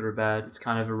think it's good or bad, it's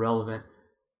kind of irrelevant.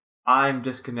 I'm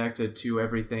disconnected to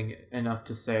everything enough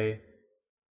to say,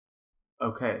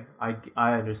 okay,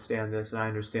 I understand this, and I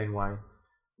understand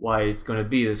why it's going to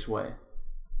be this way.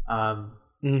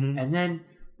 And then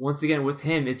once again with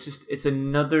him, it's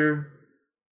another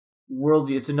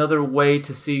worldview. It's another way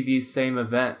to see these same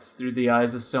events through the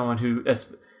eyes of someone who,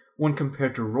 when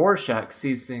compared to Rorschach,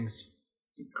 sees things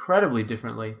incredibly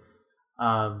differently.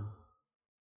 And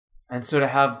so to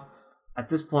have, at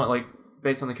this point, like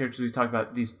based on the characters we've talked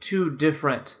about, these two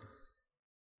different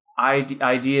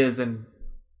ideas and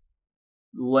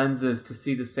lenses to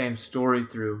see the same story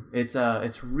through,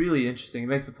 it's really interesting. It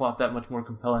makes the plot that much more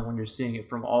compelling when you're seeing it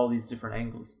from all these different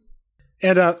angles.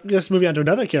 And just moving on to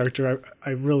another character I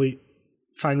really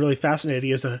find really fascinating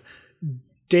is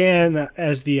Dan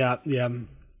as the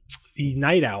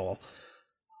Night Owl.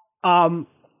 On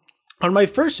my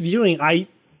first viewing, I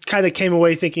kind of came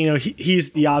away thinking, he's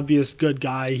the obvious good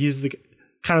guy. He's the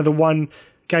kind of the one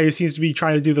guy who seems to be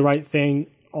trying to do the right thing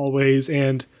always,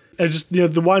 and just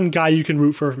the one guy you can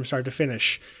root for from start to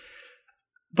finish.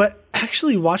 But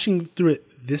actually watching through it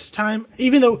this time,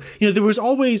 even though there was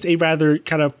always a rather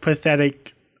kind of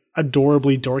pathetic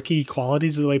adorably dorky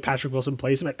quality to the way Patrick Wilson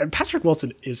plays him. And Patrick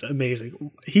Wilson is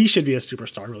amazing. He should be a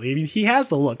superstar, really. I mean, he has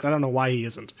the look. I don't know why he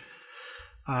isn't.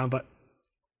 But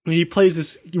he plays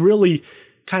this really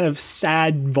kind of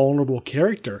sad, vulnerable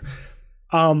character.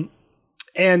 And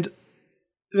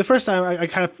the first time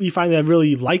you find that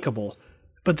really likable.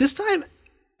 But this time,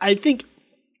 I think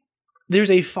there's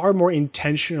a far more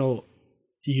intentional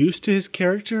use to his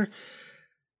character.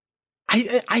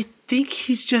 I think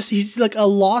he's like a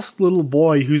lost little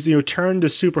boy who's, turned to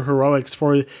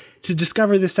superheroics to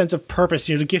discover this sense of purpose,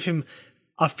 to give him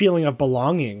a feeling of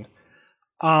belonging.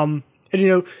 And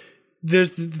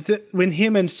there's when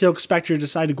him and Silk Spectre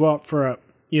decide to go out for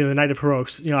the Night of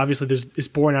Heroics, obviously it's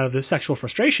born out of the sexual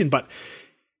frustration, but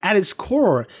at its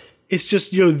core, it's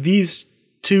just, these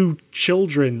two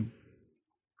children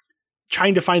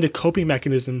trying to find a coping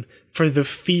mechanism for the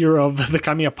fear of the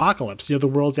coming apocalypse. The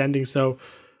world's ending, so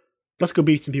let's go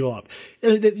beat some people up.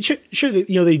 Sure,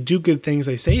 they do good things,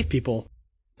 they save people,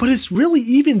 but it's really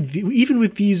even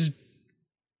with these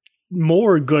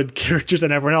more good characters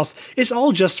than everyone else, it's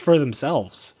all just for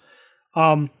themselves.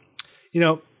 There's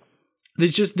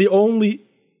just all the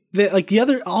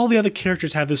other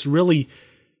characters have this really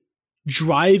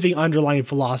driving underlying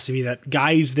philosophy that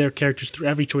guides their characters through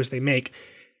every choice they make.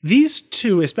 These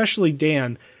two, especially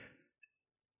Dan,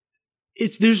 there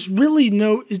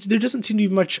doesn't seem to be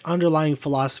much underlying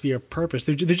philosophy or purpose.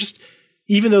 They're just,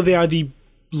 even though they are the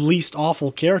least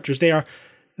awful characters, they're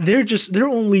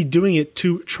only doing it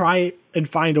to try and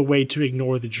find a way to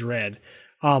ignore the dread.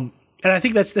 And I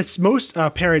think that's most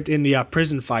apparent in the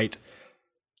prison fight.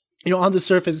 On the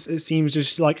surface, it seems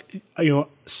just like,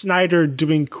 Snyder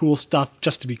doing cool stuff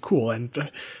just to be cool.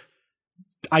 And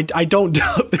I don't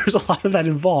doubt there's a lot of that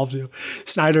involved.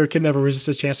 Snyder can never resist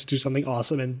a chance to do something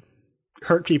awesome and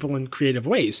hurt people in creative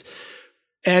ways.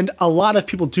 And a lot of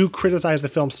people do criticize the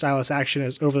film's stylist action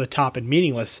as over the top and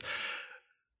meaningless.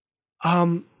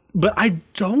 But I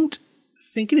don't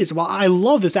think it is. While I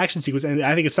love this action sequence, and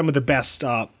I think it's some of the best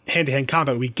hand-to-hand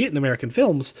combat we get in American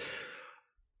films,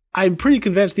 I'm pretty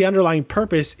convinced the underlying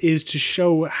purpose is to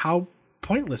show how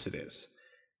pointless it is.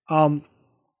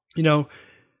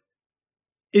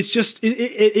 It's just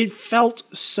it felt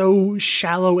so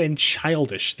shallow and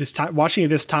childish this time. Watching it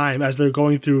this time as they're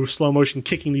going through slow motion,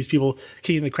 kicking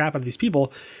the crap out of these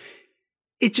people,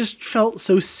 it just felt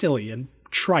so silly and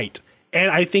trite. And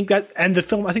I think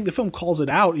the film calls it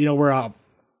out. Where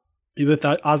with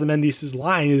Ozymandias'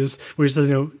 line is where he says,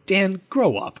 Dan,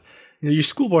 grow up. Your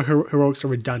schoolboy heroics are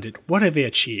redundant. What have they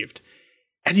achieved?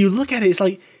 And you look at it, it's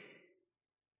like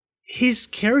his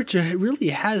character really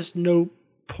has no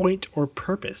point or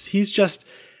purpose. He's just,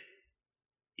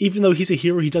 even though he's a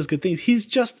hero, he does good things. He's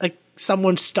just like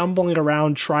someone stumbling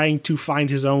around trying to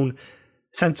find his own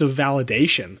sense of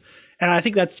validation. And I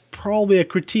think that's probably a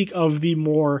critique of the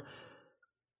more,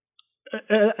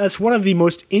 that's one of the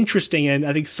most interesting and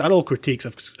I think subtle critiques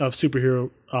of superhero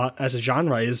as a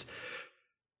genre is,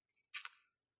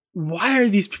 why are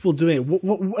these people doing it?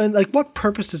 What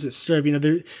purpose does it serve?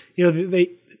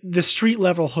 The street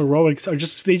level heroics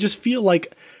they just feel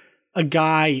like a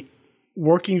guy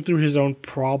working through his own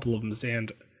problems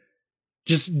and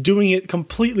just doing it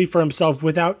completely for himself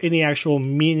without any actual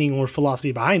meaning or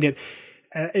philosophy behind it.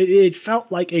 It felt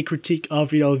like a critique of,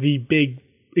 the big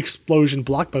explosion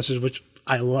blockbusters, which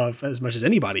I love as much as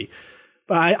anybody.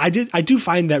 But I do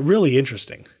find that really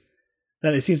interesting.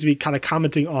 That it seems to be kind of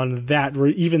commenting on that, where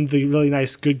even the really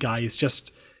nice good guy is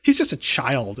he's just a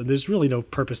child, and there's really no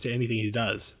purpose to anything he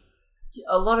does.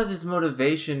 A lot of his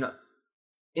motivation,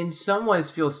 in some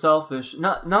ways, feels selfish.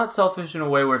 Not selfish in a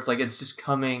way where it's like it's just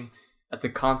coming at the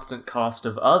constant cost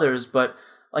of others, but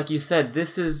like you said,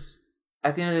 this is,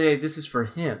 at the end of the day, this is for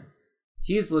him.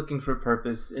 He's looking for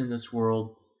purpose in this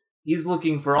world. He's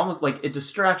looking for almost like a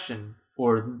distraction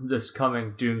for this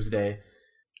coming doomsday.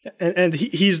 And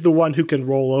he's the one who can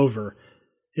roll over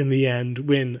in the end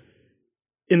when,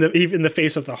 in the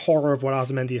face of the horror of what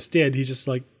Ozymandias did, he's just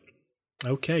like,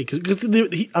 okay. Because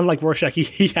unlike Rorschach,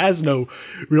 he has no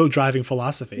real driving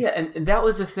philosophy. Yeah, and that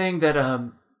was a thing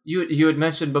that you had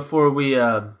mentioned before we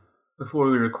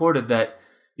recorded, that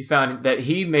you found that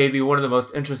he may be one of the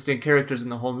most interesting characters in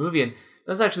the whole movie. And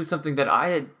that's actually something that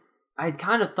I had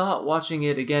kind of thought watching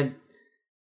it again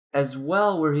as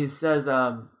well, where he says,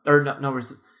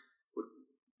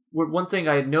 one thing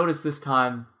I had noticed this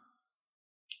time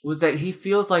was that he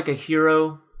feels like a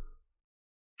hero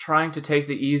trying to take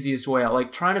the easiest way out,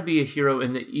 like trying to be a hero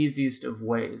in the easiest of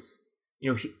ways.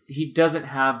 He doesn't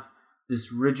have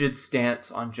this rigid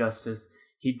stance on justice.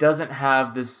 He doesn't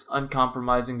have this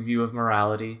uncompromising view of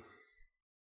morality.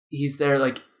 He's there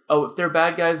like, oh, if there are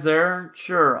bad guys there,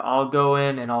 sure, I'll go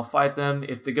in and I'll fight them.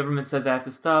 If the government says I have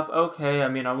to stop, okay, I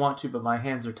mean, I want to, but my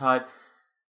hands are tied.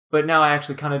 But now I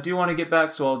actually kind of do want to get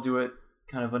back, so I'll do it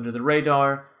kind of under the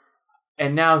radar.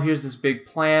 And now here's this big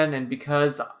plan, and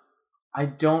because I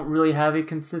don't really have a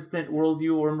consistent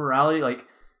worldview or morality, like,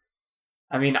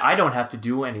 I mean, I don't have to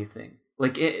do anything.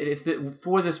 Like,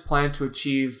 for this plan to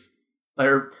achieve,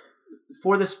 or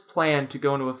for this plan to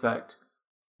go into effect,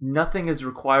 nothing is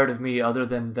required of me other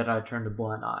than that I turn a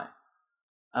blind eye.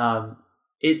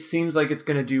 It seems like it's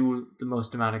going to do the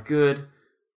most amount of good.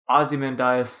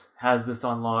 Ozymandias has this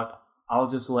on lock. I'll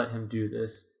just let him do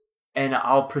this. And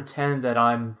I'll pretend that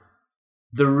I'm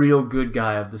the real good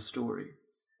guy of the story.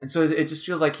 And so it just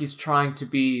feels like he's trying to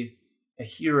be a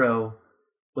hero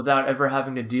without ever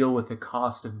having to deal with the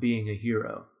cost of being a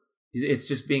hero. It's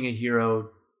just being a hero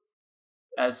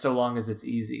as so long as it's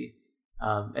easy.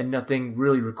 And nothing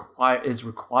really is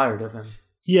required of him.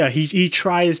 Yeah, he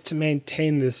tries to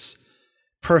maintain this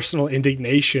personal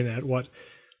indignation at what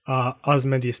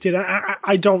Ozymandias did.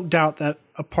 I don't doubt that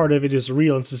a part of it is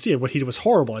real and sincere. What he did was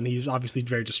horrible, and he's obviously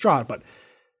very distraught, but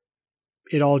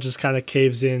it all just kind of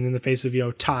caves in the face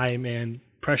of, time and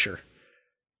pressure.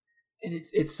 And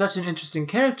it's such an interesting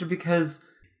character because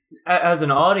as an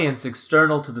audience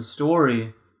external to the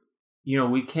story,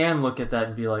 we can look at that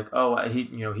and be like, oh,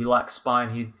 he lacks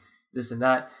spine, he this and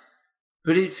that.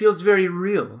 But it feels very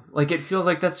real. Like, it feels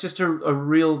like that's just a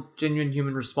real, genuine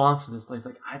human response to this. It's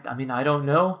like, I mean, I don't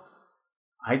know.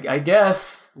 I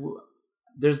guess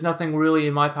there's nothing really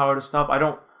in my power to stop. I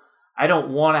don't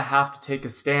want to have to take a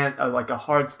stand, like a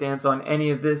hard stance on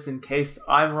any of this in case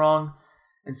I'm wrong.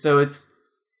 And so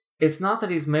it's not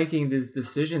that he's making these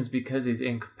decisions because he's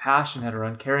incompassionate or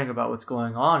uncaring about what's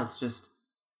going on. It's just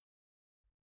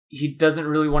he doesn't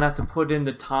really want to have to put in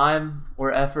the time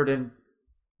or effort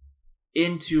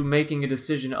into making a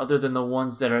decision other than the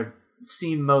ones that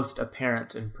seem most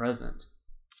apparent and present.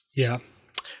 Yeah.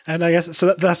 And I guess,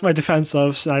 so that's my defense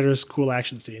of Snyder's cool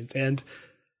action scenes. And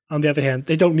on the other hand,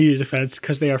 they don't need a defense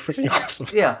because they are freaking awesome.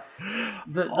 Yeah.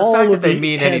 The fact that they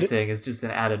mean anything is just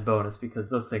an added bonus because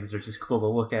those things are just cool to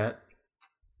look at.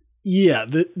 Yeah,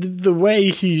 the way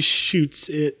he shoots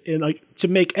it, and like to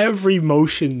make every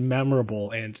motion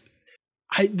memorable, and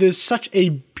there's such a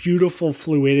beautiful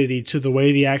fluidity to the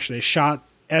way the action is shot,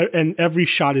 and every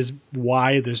shot is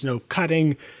wide. There's no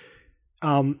cutting.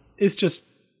 They're just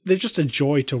a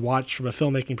joy to watch from a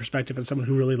filmmaking perspective, and someone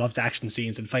who really loves action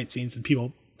scenes and fight scenes and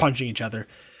people punching each other.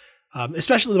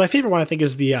 Especially my favorite one, I think,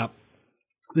 is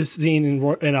this scene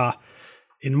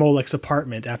in Molek's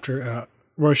apartment after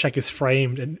Rorschach is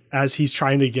framed, and as he's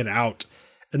trying to get out,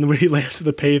 and the way he lands to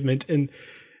the pavement, and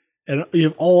you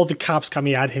have all the cops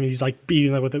coming at him, and he's like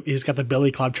beating them he's got the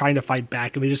billy club trying to fight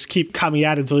back, and they just keep coming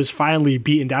at him until he's finally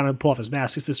beaten down and pull off his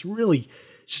mask. It's this really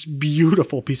just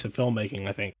beautiful piece of filmmaking,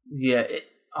 I think. Yeah,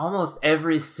 almost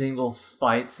every single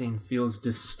fight scene feels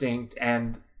distinct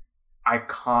and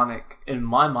iconic in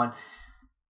my mind.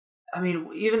 I mean,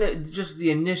 even just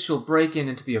the initial break-in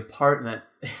into the apartment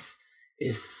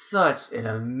is such an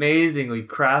amazingly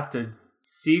crafted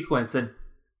sequence, and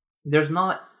there's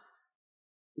not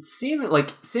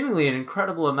seemingly an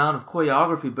incredible amount of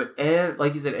choreography, but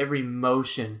like you said, every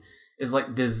motion is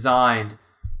like designed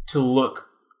to look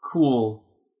cool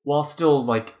while still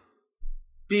like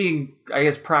being, I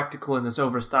guess, practical in this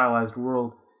over stylized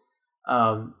world.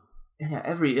 Yeah,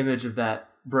 every image of that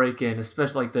break-in,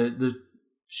 especially like the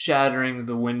shattering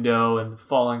the window and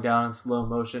falling down in slow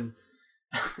motion,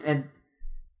 and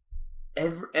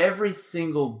every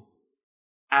single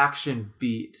action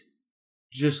beat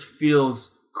just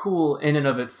feels cool in and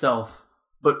of itself,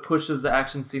 but pushes the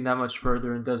action scene that much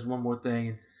further and does one more thing.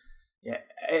 And yeah,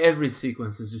 every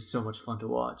sequence is just so much fun to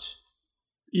watch.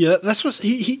 Yeah, that's what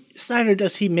Snyder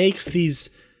does. He makes these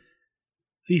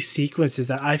sequences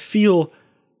that I feel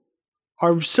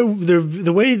are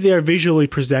the way they're visually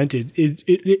presented.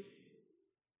 It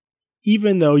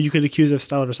even though you could accuse of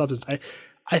style or substance,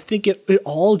 I think it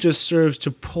all just serves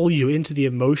to pull you into the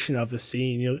emotion of the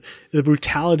scene. The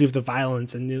brutality of the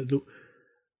violence, and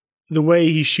the way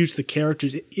he shoots the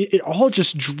characters. It all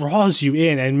just draws you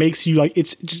in and makes you like.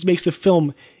 It just makes the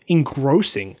film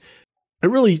engrossing. I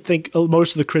really think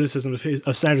most of the criticisms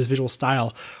of Snyder's visual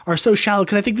style are so shallow,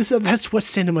 because I think that's what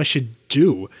cinema should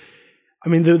do. I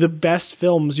mean, the best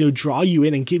films, draw you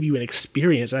in and give you an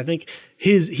experience. And I think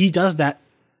he does that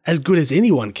as good as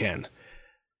anyone can,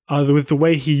 with the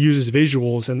way he uses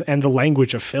visuals and the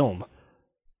language of film.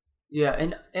 Yeah,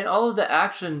 and all of the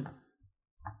action,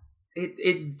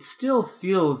 it still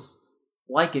feels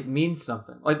like it means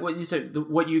something. Like what you said,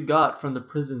 what you got from the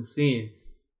prison scene.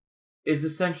 is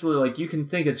essentially like, you can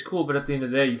think it's cool, but at the end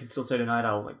of the day, you can still say to Night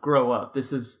Owl, like, grow up.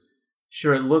 This is,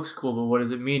 sure, it looks cool, but what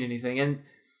does it mean anything? And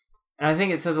I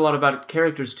think it says a lot about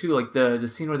characters too, like the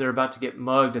scene where they're about to get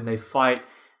mugged and they fight.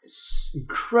 It's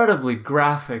incredibly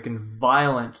graphic and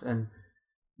violent and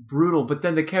brutal, but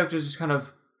then the characters just kind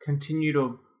of continue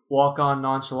to walk on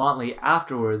nonchalantly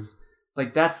afterwards. It's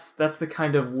like that's the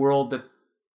kind of world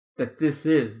that this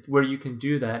is, where you can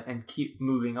do that and keep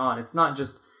moving on. It's not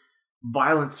just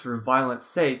violence for violence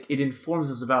sake. It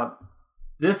informs us about,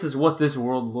 this is what this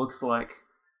world looks like.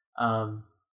 And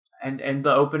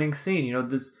the opening scene, you know,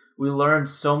 we learned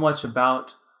so much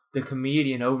about the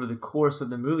comedian over the course of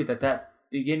the movie that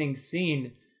beginning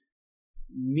scene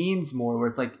means more, where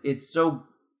it's like, it's so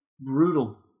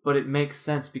brutal, but it makes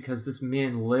sense because this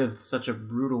man lived such a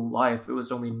brutal life. It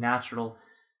was only natural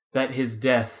that his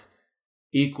death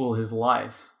equal his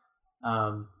life,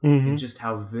 and just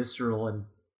how visceral and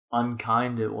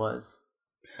unkind it was.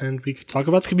 And we could talk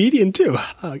about the comedian too.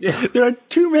 There are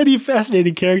too many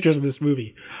fascinating characters in this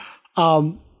movie.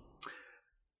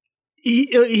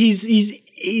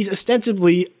 He's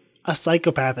ostensibly a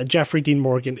psychopath, and Jeffrey Dean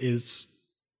Morgan is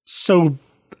so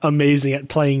amazing at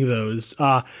playing those.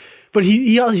 But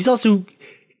he's also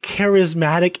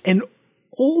charismatic and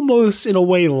almost in a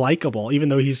way likable, even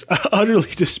though he's utterly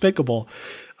despicable.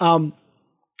 And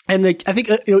I think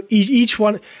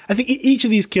each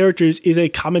of these characters is a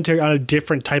commentary on a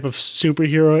different type of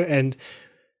superhero, and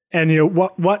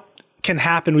what can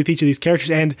happen with each of these characters.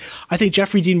 And I think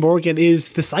Jeffrey Dean Morgan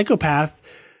is the psychopath,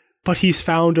 but he's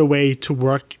found a way to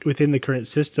work within the current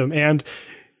system. And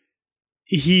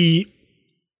he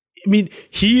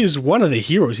is one of the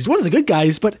heroes. He's one of the good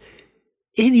guys, but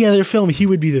any other film, he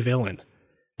would be the villain.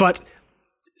 But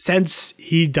since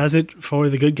he does it for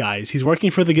the good guys, he's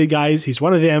working for the good guys, he's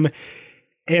one of them,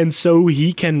 and so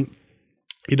he can,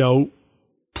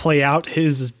 play out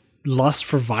his lust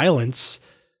for violence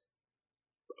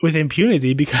with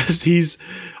impunity because he's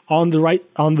on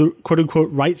the quote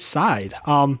unquote right side.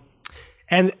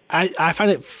 And I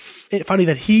find it funny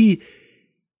that he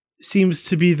seems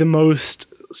to be the most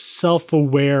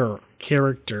self-aware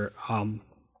character, and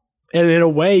in a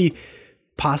way,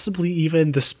 possibly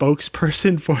even the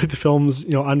spokesperson for the film's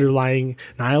underlying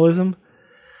nihilism.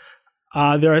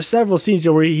 There are several scenes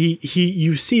where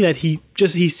you see that he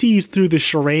sees through the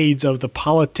charades of the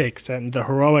politics and the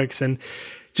heroics, and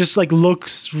just like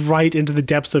looks right into the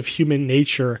depths of human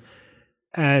nature,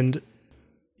 and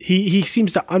he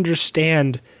seems to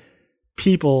understand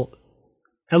people,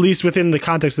 at least within the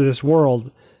context of this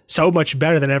world, so much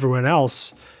better than everyone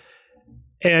else.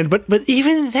 And but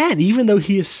even then, even though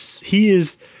he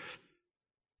is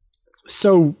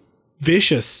so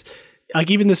vicious, like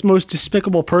even this most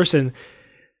despicable person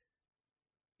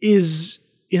is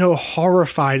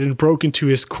horrified and broken to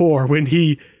his core when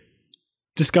he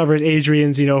discovers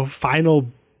Adrian's final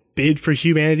bid for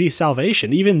humanity's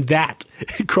salvation. Even that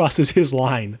crosses his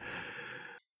line.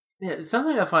 Yeah,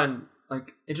 something I find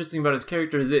interesting about his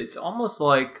character is that it's almost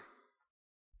like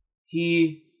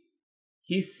he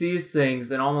sees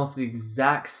things in almost the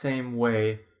exact same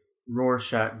way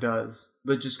Rorschach does,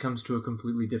 but just comes to a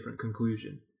completely different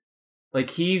conclusion. Like,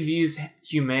 he views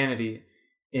humanity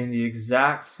in the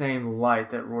exact same light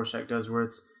that Rorschach does, where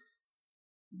it's,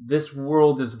 this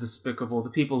world is despicable, the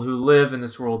people who live in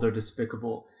this world are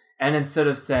despicable. And instead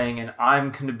of saying, and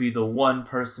I'm going to be the one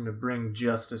person to bring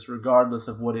justice regardless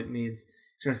of what it means,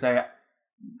 he's going to say,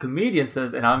 comedian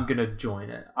says, and I'm going to join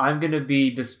it. I'm going to be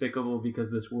despicable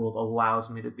because this world allows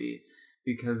me to be.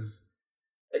 Because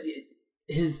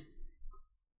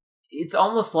it's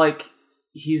almost like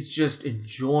he's just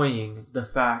enjoying the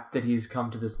fact that he's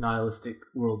come to this nihilistic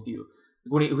worldview.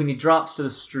 When he drops to the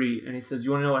street and he says,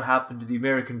 you want to know what happened to the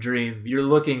American dream? You're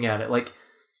looking at it like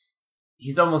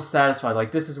he's almost satisfied.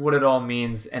 Like, this is what it all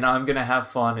means, and I'm going to have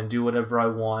fun and do whatever I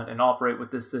want and operate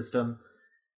with this system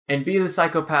and be the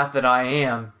psychopath that I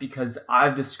am because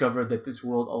I've discovered that this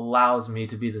world allows me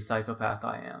to be the psychopath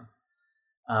I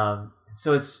am.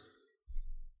 So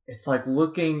it's like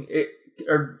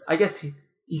I guess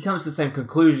he comes to the same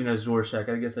conclusion as Rorschach.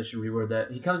 I guess I should reword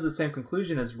that. He comes to the same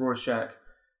conclusion as Rorschach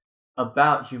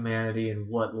about humanity and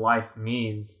what life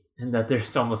means, and that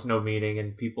there's almost no meaning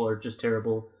and people are just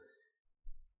terrible.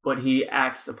 But he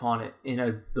acts upon it in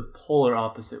the polar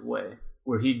opposite way,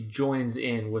 where he joins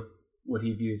in with what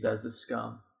he views as the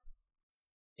scum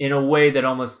in a way that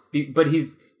but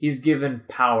he's given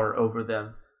power over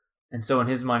them. And so in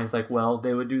his mind, it's like, well,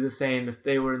 they would do the same if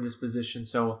they were in this position.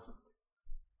 So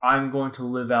I'm going to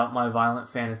live out my violent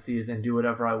fantasies and do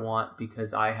whatever I want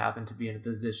because I happen to be in a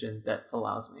position that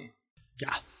allows me.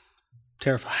 Yeah.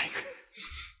 Terrifying.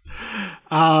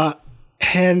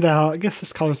 And I guess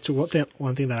this comes to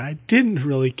one thing that I didn't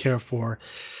really care for.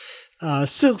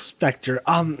 Silk Spectre.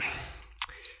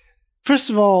 First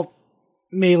of all,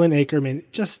 Malin Akerman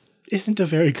just isn't a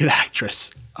very good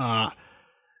actress.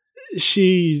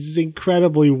 She's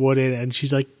incredibly wooden, and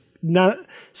she's like, not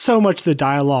so much the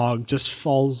dialogue just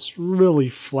falls really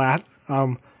flat.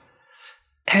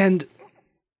 And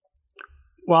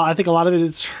well, I think a lot of it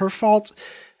is her fault.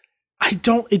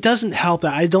 It doesn't help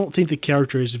that I don't think the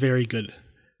character is very good.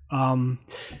 We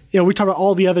talked about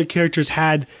all the other characters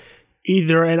had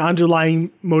either an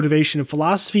underlying motivation and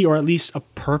philosophy or at least a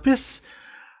purpose.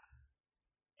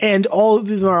 And all of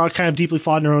them are kind of deeply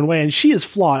flawed in their own way. And she is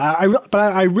flawed. But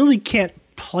I really can't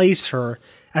place her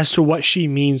as to what she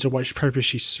means or what purpose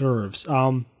she serves.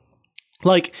 I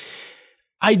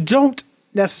don't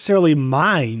necessarily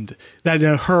mind that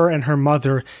her and her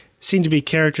mother seem to be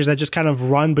characters that just kind of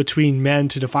run between men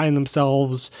to define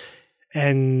themselves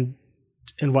and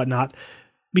whatnot.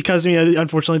 Because,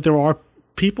 unfortunately, there are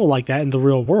people like that in the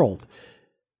real world.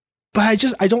 But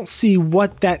I don't see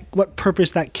what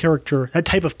purpose that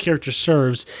type of character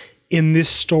serves in this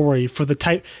story for the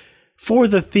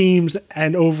themes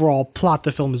and overall plot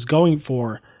the film is going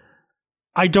for.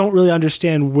 I don't really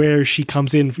understand where she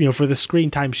comes in, for the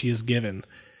screen time she is given.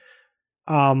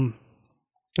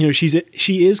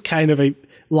 She is kind of a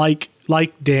like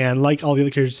Dan, like all the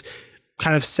other characters,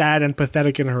 kind of sad and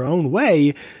pathetic in her own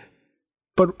way,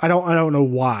 but I don't know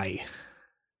why.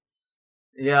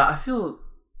 Yeah, I feel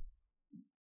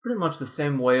pretty much the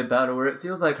same way about it, where it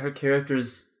feels like her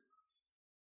character's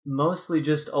mostly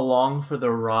just along for the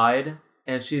ride,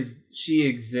 and she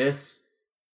exists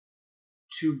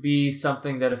to be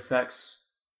something that affects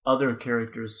other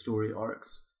characters' story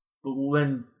arcs. But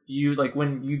when you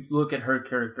look at her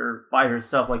character by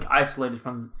herself, like isolated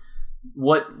from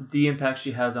what the impact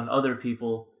she has on other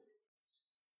people,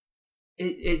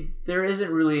 there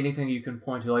isn't really anything you can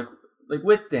point to. Like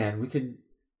with Dan, we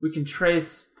can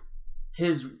trace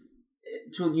his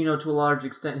to a large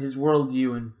extent his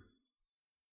worldview and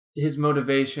his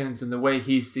motivations and the way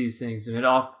he sees things, and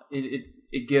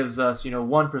it gives us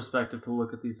one perspective to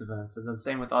look at these events. And then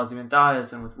same with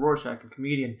Ozymandias and with Rorschach and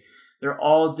Comedian. They're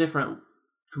all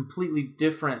completely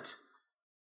different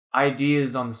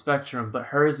ideas on the spectrum, but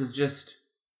hers is just,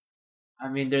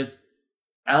 there's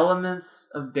elements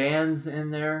of Dan's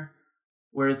in there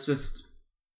where it's just,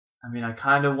 I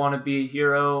kind of want to be a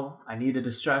hero. I need a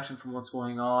distraction from what's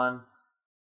going on.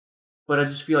 But I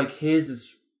just feel like his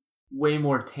is way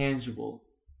more tangible.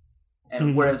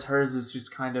 And whereas hers is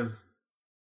just kind of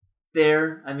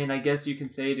there. I guess you can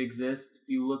say it exists if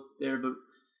you look there, but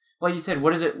like you said, what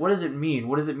does it mean?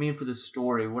 What does it mean for the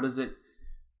story? What does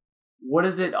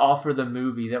it offer the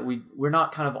movie that we're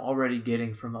not kind of already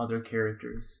getting from other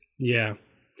characters? Yeah.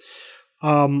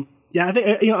 I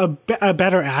think a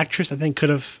better actress I think could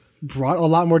have brought a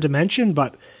lot more dimension,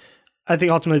 but I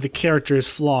think ultimately the character is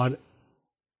flawed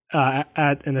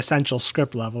at an essential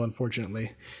script level,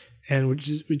 unfortunately, and which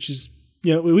is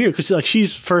weird because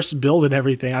she's first billed and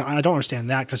everything. I don't understand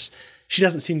that because she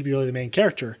doesn't seem to be really the main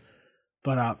character,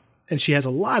 but and she has a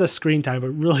lot of screen time,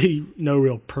 but really no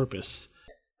real purpose.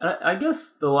 I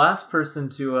guess the last person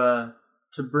to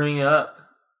bring up,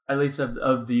 at least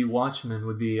of the Watchmen,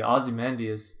 would be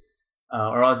Ozymandias,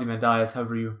 or Ozymandias,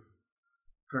 however you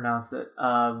pronounce it.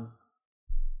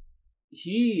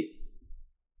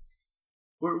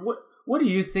 What do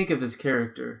you think of his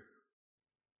character?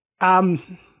 Well,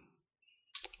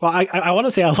 I want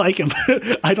to say I like him.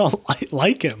 I don't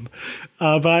like him,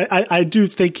 but I do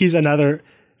think he's another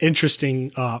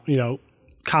interesting,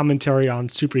 commentary on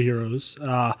superheroes.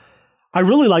 I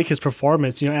really like his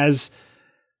performance, as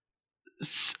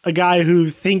a guy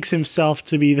who thinks himself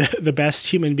to be the best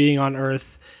human being on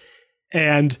Earth.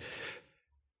 And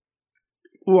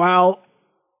while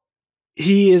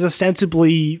he is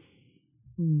ostensibly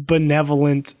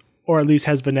benevolent, or at least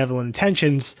has benevolent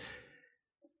intentions,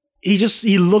 he just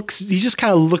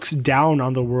kind of looks down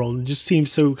on the world and just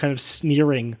seems so kind of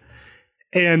sneering.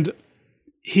 And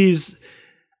his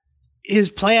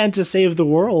plan to save the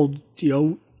world,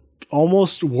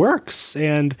 almost works,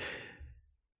 and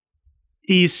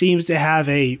he seems to have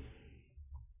a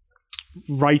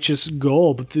righteous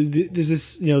goal, but there's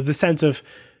this, the sense of,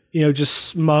 just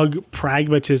smug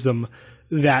pragmatism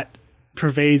that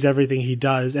pervades everything he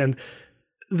does. And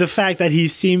the fact that he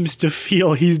seems to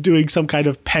feel he's doing some kind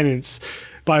of penance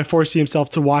by forcing himself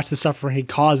to watch the suffering he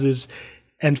causes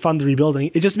and fund the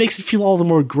rebuilding, it just makes it feel all the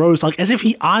more gross, like as if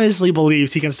he honestly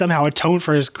believes he can somehow atone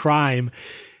for his crime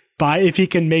if he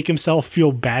can make himself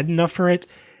feel bad enough for it.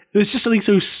 there's just something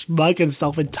so smug and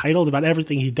self-entitled about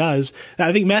everything he does that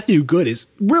I think Matthew Good is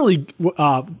really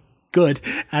good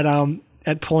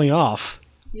at pulling off.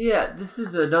 Yeah, this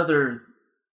is another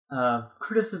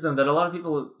criticism that a lot of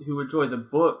people who enjoy the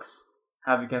books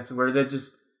have against him, where they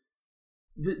just...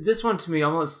 this one to me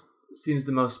almost seems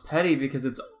the most petty because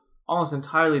it's almost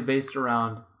entirely based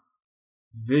around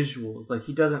visuals. Like,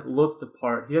 he doesn't look the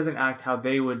part. He doesn't act how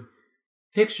they would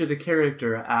picture the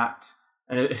character act.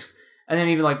 And then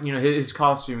even, like, you know, his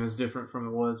costume is different from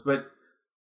it was. But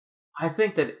I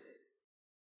think that,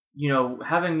 you know,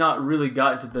 having not really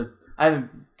I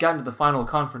haven't gotten to the final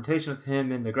confrontation with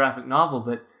him in the graphic novel,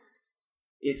 but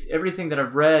if everything that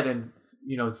I've read and,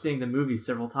 you know, seeing the movie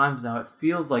several times now, it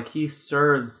feels like he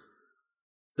serves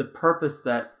the purpose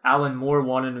that Alan Moore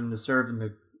wanted him to serve in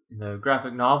the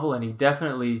graphic novel, and he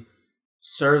definitely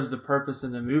serves the purpose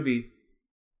in the movie.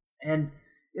 And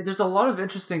there's a lot of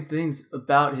interesting things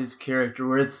about his character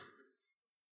where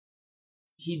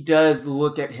he does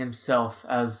look at himself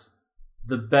as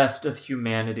the best of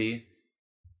humanity,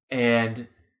 and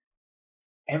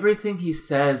everything he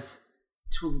says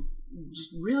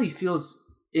just really feels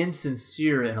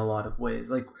insincere in a lot of ways.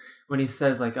 Like when he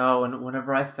says, like, oh, and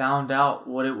whenever I found out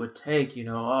what it would take, you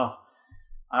know,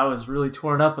 I was really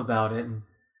torn up about it,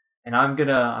 and I'm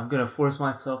gonna force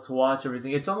myself to watch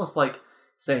everything. It's almost like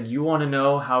saying, you want to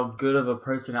know how good of a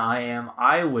person I am?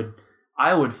 I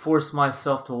would force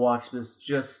myself to watch this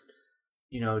just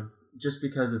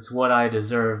because it's what I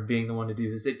deserve, being the one to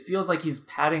do this. It feels like he's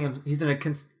patting him. He's in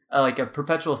a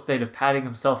perpetual state of patting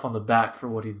himself on the back for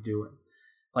what he's doing.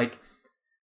 Like,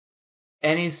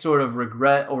 any sort of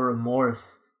regret or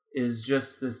remorse is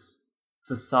just this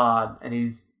facade,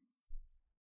 and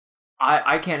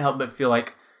I can't help but feel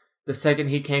like the second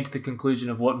he came to the conclusion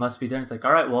of what must be done, it's like,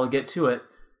 all right, well, I'll get to it,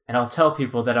 and I'll tell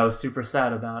people that I was super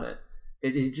sad about it.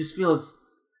 It just feels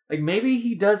like maybe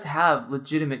he does have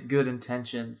legitimate good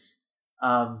intentions,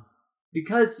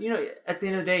 because, you know, at the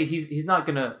end of the day, he's not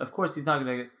gonna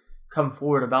come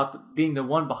forward about being the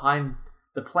one behind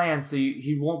the plan, so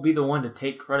he won't be the one to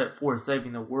take credit for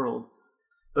saving the world.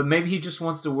 But maybe he just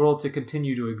wants the world to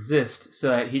continue to exist so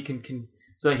that he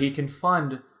can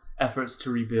fund efforts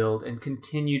to rebuild and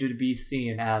continue to be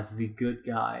seen as the good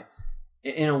guy.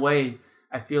 In a way,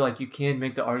 I feel like you can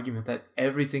make the argument that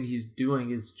everything he's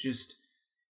doing is just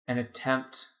an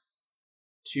attempt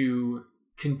to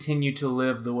continue to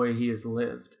live the way he has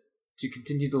lived, to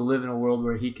continue to live in a world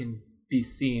where he can be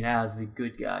seen as the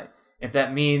good guy. If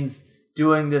that means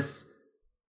doing this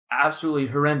absolutely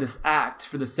horrendous act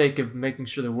for the sake of making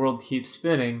sure the world keeps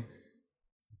spinning,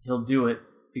 he'll do it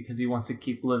because he wants to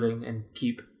keep living and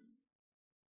keep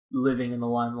living in the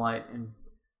limelight and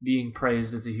being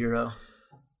praised as a hero.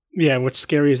 Yeah, what's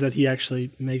scary is that he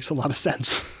actually makes a lot of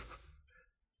sense.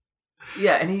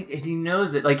 Yeah, and he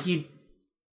knows it. Like,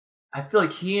 I feel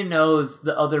like he knows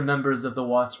the other members of the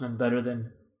Watchmen better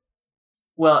than...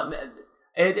 Well,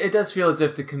 it does feel as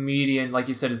if the comedian, like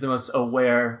you said, is the most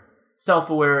aware,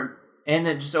 self-aware, and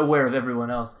then just aware of everyone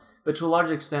else. But to a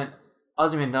large extent,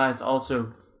 Ozymandias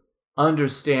also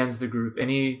understands the group, and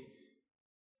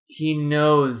he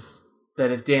knows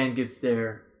that if Dan gets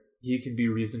there, he can be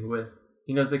reasoned with.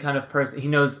 He knows the kind of person... He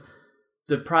knows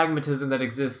the pragmatism that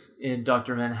exists in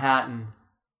Dr. Manhattan,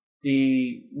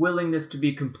 the willingness to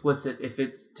be complicit if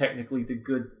it's technically the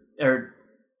good, or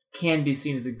can be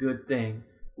seen as a good thing,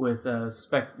 with the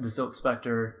Silk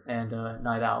Spectre and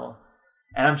Night Owl.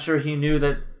 And I'm sure he knew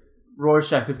that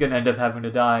Rorschach was going to end up having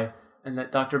to die, and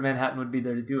that Dr. Manhattan would be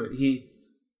there to do it.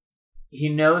 He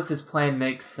knows his plan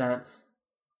makes sense,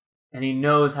 and he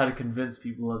knows how to convince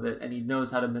people of it, and he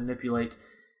knows how to manipulate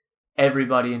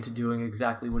everybody into doing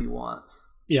exactly what he wants.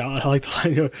 Yeah, I like the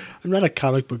line, you know, I'm not a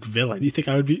comic book villain. You think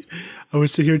I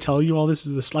would sit here telling you all this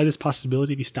is the slightest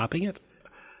possibility of you stopping it?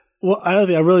 Well, another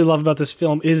thing I really love about this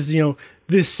film is, you know,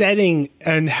 the setting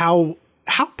and how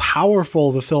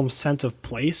powerful the film's sense of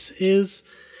place is.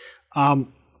 You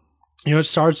know, it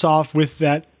starts off with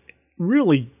that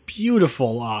really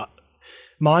beautiful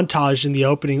montage in the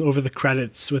opening over the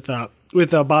credits with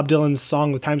Bob Dylan's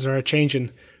song "The Times Are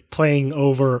Changin'" playing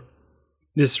over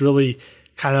this really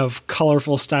kind of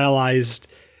colorful, stylized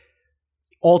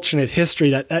alternate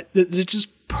history that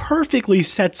just perfectly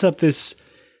sets up this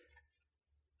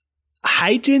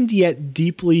heightened yet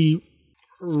deeply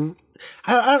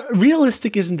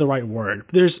realistic isn't the right word.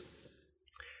 There's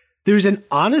an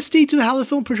honesty to how the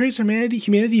film portrays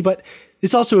humanity, but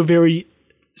it's also a very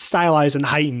stylized and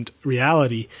heightened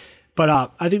reality.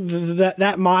 But I think that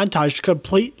montage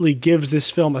completely gives this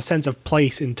film a sense of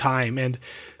place in time, and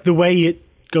the way it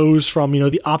goes from, you know,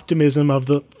 the optimism of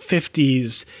the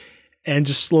 50s and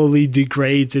just slowly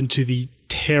degrades into the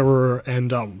terror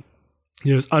and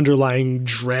this underlying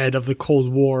dread of the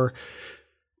Cold War,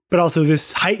 but also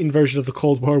this heightened version of the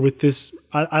Cold War with this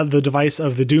the device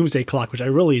of the Doomsday Clock, which I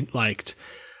really liked.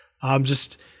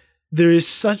 There is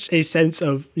such a sense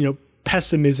of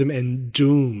pessimism and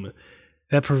doom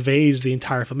that pervades the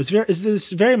entire film. It's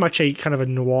very much a kind of a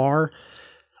noir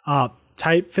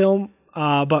type film,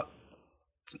 but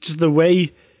just the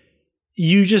way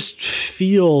you just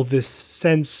feel this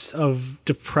sense of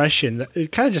depression that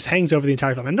it kind of just hangs over the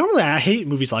entire film. And normally I hate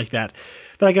movies like that,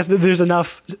 but I guess there's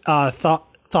enough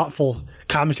thoughtful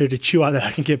commentary to chew on that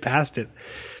I can get past it.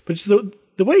 But just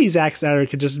the way Zack Snyder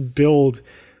could just build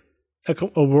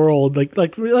a world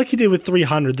like he did with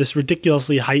 300, this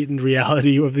ridiculously heightened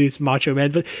reality of these macho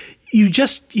men, but he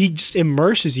just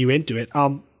immerses you into it.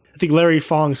 I think Larry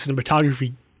Fong's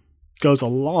cinematography goes a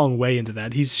long way into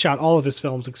that. He's shot all of his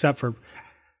films except for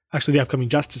actually the upcoming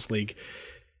Justice League,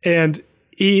 and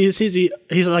he's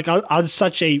like on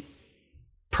such a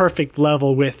perfect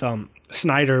level with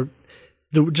Snyder,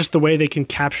 just the way they can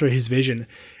capture his vision.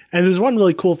 And there's one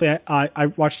really cool thing I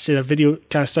watched in a video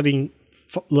kind of studying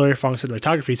Larry Fong's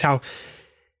cinematography, is how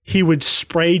he would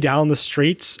spray down the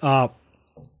streets for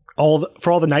all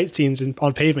the night scenes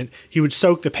on pavement. He would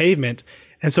soak the pavement,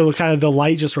 and so kind of the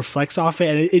light just reflects off it,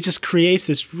 and it just creates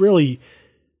this really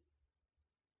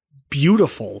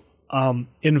beautiful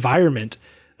environment.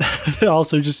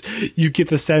 Also, just you get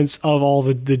the sense of all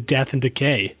the death and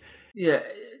decay. Yeah,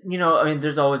 I mean,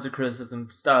 there's always a criticism,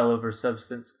 style over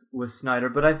substance with Snyder,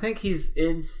 but I think he's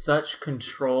in such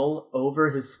control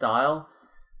over his style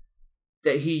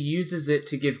that he uses it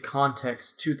to give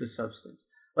context to the substance.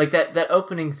 Like that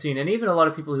opening scene, and even a lot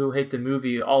of people who hate the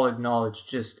movie all acknowledge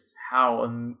just how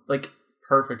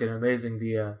perfect and amazing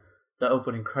the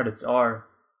opening credits are.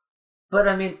 But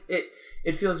I mean,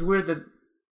 it feels weird that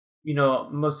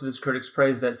most of his critics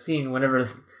praise that scene whenever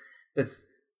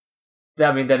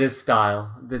that is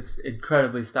style. That's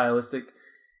incredibly stylistic,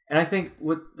 and I think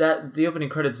what the opening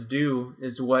credits do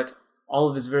is what all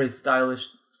of his very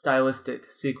stylistic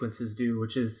sequences do,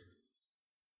 which is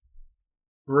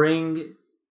bring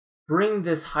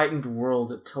this heightened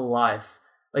world to life.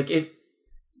 Like if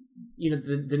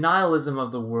the nihilism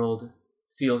of the world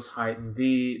feels heightened,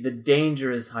 the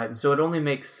danger is heightened, so it only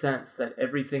makes sense that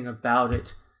everything about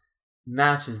it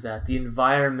matches that. The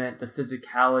environment, the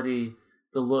physicality,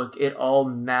 the look, it all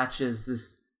matches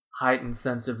this heightened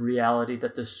sense of reality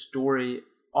that the story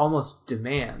almost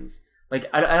demands.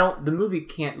 Like the movie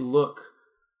can't look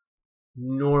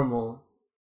normal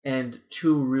and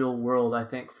too real world, I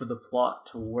think, for the plot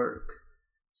to work.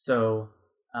 So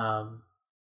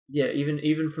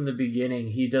even from the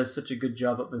beginning, he does such a good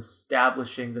job of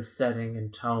establishing the setting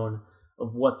and tone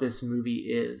of what this movie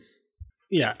is.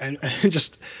 Yeah, and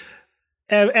just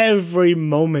every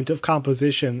moment of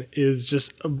composition is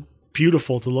just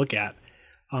beautiful to look at,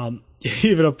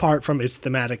 even apart from its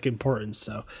thematic importance.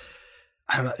 So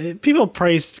I don't know. People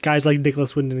praise guys like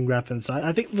Nicholas Winding Refn, so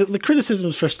I think the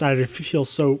criticisms for Snyder feel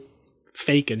so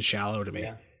fake and shallow to me.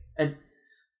 Yeah. And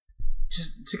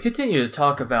just to continue to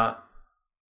talk about,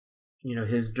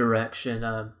 his direction,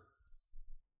 I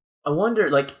wonder,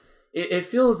 it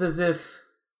feels as if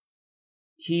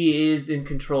he is in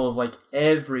control of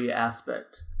every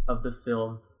aspect of the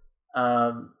film,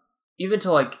 even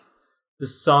to the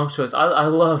song choice. I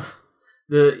love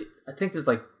I think there's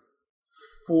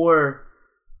four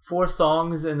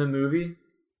songs in the movie,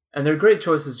 and they're great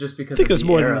choices just because. I think there's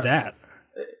more era. than that.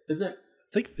 Is it?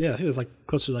 I think there's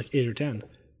closer to 8 or 10.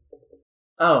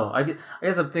 Oh, I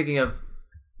guess I'm thinking of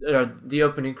the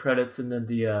opening credits and then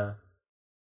the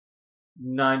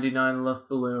 99 Left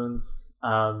Balloons,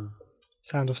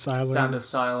 Sound of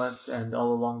Silence, and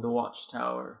All Along the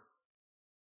Watchtower.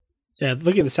 Yeah,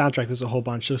 looking at the soundtrack, there's a whole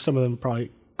bunch. So some of them are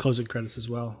probably closing credits as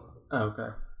well. Oh,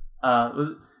 okay.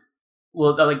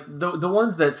 Well, the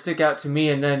ones that stick out to me,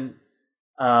 and then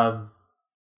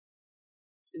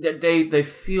they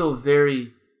feel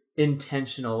very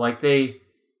intentional.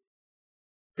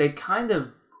 They kind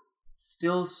of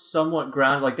still somewhat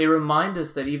grounded. They remind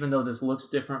us that even though this looks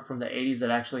different from the 80s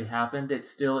that actually happened, it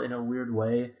still, in a weird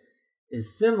way,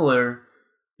 is similar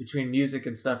between music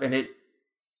and stuff. And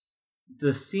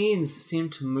the scenes seem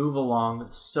to move along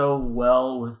so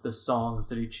well with the songs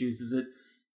that he chooses. It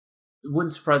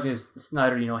wouldn't surprise me if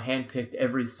Snyder, handpicked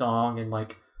every song, and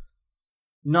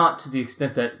not to the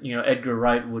extent that Edgar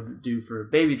Wright would do for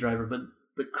Baby Driver,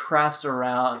 but crafts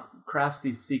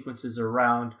these sequences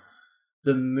around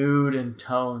the mood and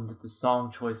tone that the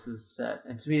song choices set.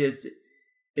 And to me,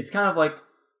 it's kind of like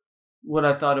what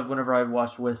I thought of whenever I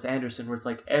watched Wes Anderson, where it's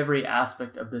every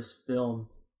aspect of this film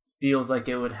feels like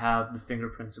it would have the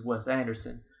fingerprints of Wes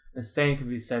Anderson. The same can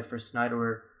be said for Snyder,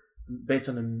 where based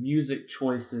on the music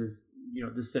choices,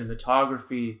 the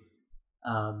cinematography,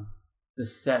 the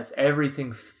sets,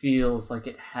 everything feels like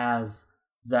it has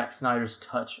Zack Snyder's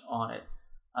touch on it.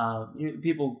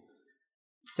 People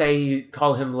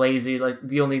call him lazy. Like,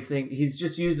 the only thing, he's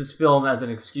just used this film as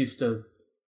an excuse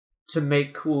to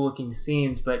make cool looking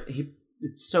scenes, but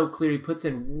it's so clear he puts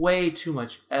in way too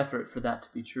much effort for that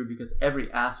to be true, because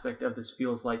every aspect of this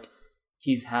feels like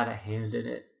he's had a hand in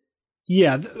it.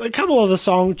 Yeah, a couple of the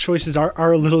song choices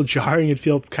are a little jarring and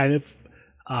feel kind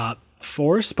of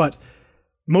forced, but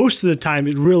most of the time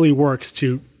it really works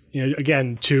to,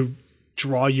 again, to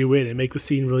draw you in and make the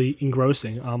scene really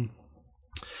engrossing.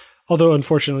 Although,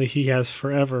 unfortunately, he has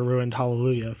forever ruined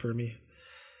Hallelujah for me.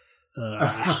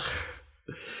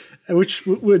 Which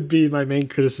would be my main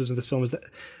criticism of this film, is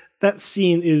that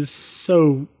scene is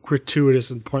so gratuitous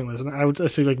and pointless, and I would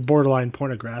say like borderline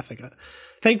pornographic.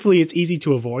 Thankfully, it's easy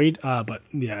to avoid, but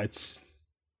yeah,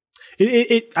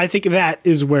 I think that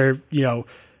is where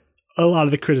a lot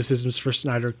of the criticisms for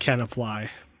Snyder can apply,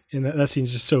 and that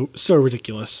scene's just so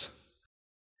ridiculous.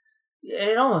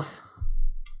 It almost,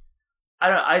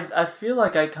 I feel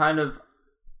like I kind of,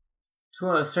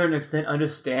 to a certain extent,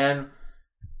 understand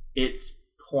its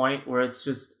point, where it's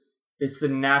the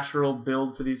natural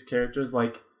build for these characters.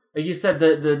 Like you said,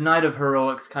 the Night of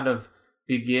Heroics kind of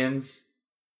begins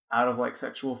out of like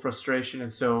sexual frustration,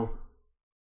 and so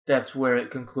that's where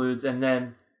it concludes, and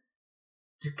then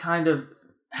to kind of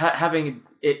having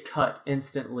it cut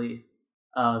instantly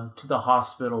to the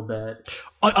hospital bed.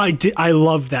 I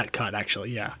love that cut,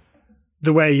 actually. Yeah,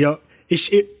 the way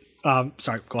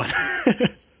sorry, go on.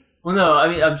 Well, no, I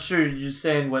mean, I'm sure you're just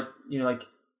saying what like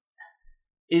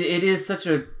it is such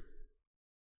a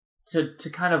to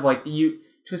kind of like, you,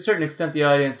 to a certain extent, the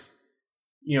audience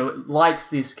likes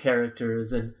these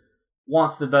characters and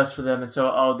wants the best for them, and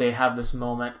so they have this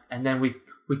moment, and then we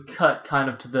cut kind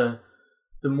of to the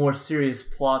more serious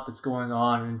plot that's going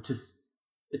on, and just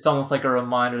it's almost like a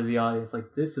reminder to the audience,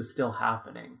 like, this is still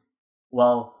happening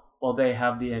while they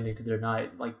have the ending to their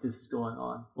night. Like, this is going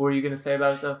on. What were you going to say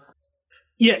about it, though?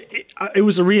 Yeah, it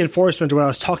was a reinforcement to what I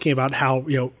was talking about, how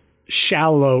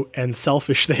shallow and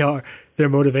selfish they are. Their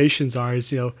motivations are,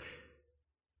 is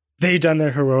they've done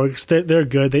their heroics. They're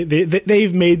good.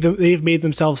 They've made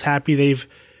themselves happy. They've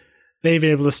been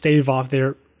able to stave off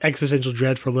their existential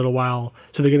dread for a little while.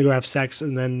 So they're gonna go have sex,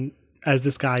 and then as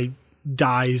this guy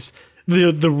dies,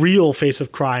 the real face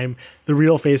of crime, the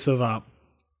real face of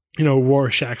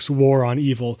Rorschach's war on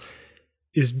evil,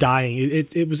 is dying.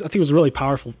 It was, I think it was really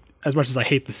powerful. As much as I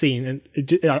hate the scene, and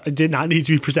it did not need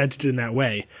to be presented in that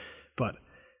way, but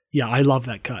yeah, I love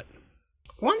that cut.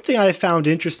 One thing I found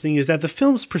interesting is that the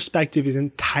film's perspective is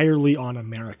entirely on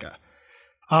America.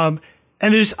 And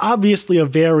there's obviously a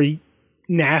very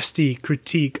nasty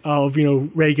critique of,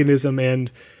 Reaganism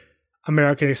and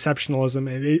American exceptionalism.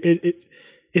 And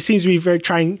it seems to be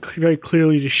trying very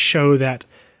clearly to show that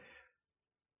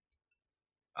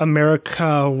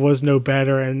America was no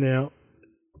better. And,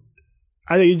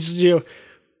 I think it's just,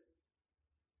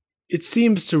 it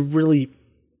seems to really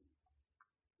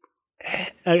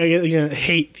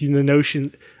hate the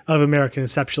notion of American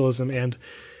exceptionalism, and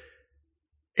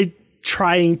it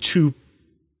trying to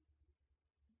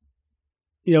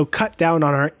cut down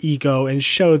on our ego and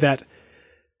show that,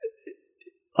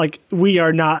 like, we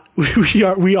aren't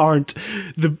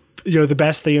the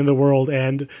best thing in the world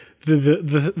and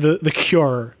the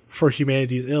cure for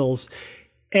humanity's ills.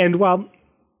 And while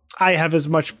I have as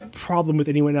much problem with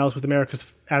anyone else with America's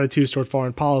attitudes toward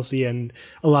foreign policy and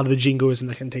a lot of the jingoism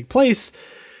that can take place,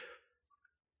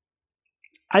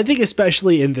 I think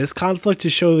especially in this conflict, to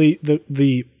show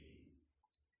the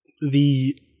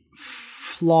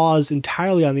flaws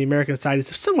entirely on the American side is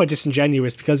somewhat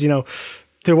disingenuous, because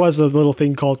there was a little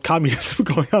thing called communism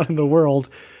going on in the world,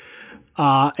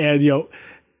 and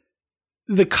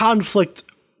the conflict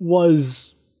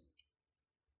was.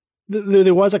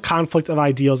 There was a conflict of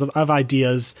ideals,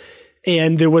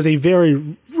 and there was a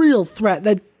very real threat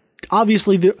that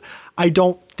obviously I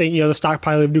don't think the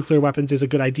stockpiling of nuclear weapons is a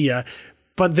good idea,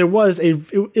 but it was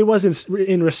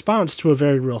in response to a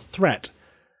very real threat.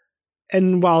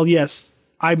 And while yes,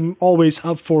 I'm always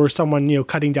up for someone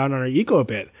cutting down on our ego a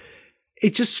bit,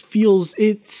 it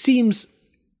seems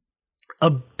a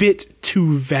bit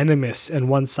too venomous and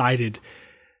one-sided.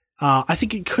 I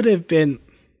think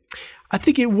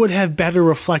it would have better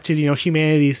reflected,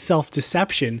 humanity's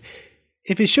self-deception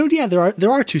if it showed,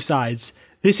 there are two sides.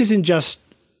 This isn't just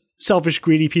selfish,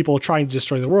 greedy people trying to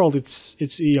destroy the world. It's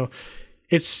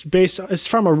it's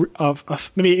from a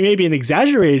maybe an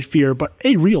exaggerated fear, but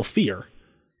a real fear.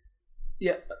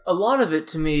 Yeah, a lot of it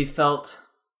to me felt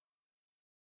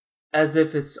as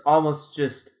if it's almost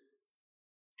just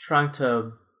trying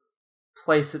to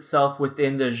place itself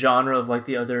within the genre of like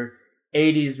the other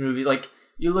 80s movie. Like,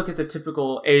 you look at the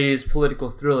typical 80s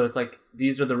political thriller, it's like,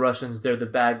 these are the Russians, they're the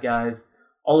bad guys.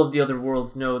 All of the other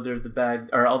worlds know they're the bad,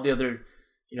 or all the other,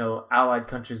 allied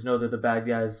countries know they're the bad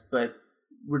guys, but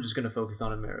we're just going to focus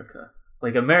on America.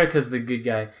 Like, America's the good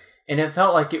guy. And it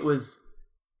felt like it was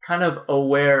kind of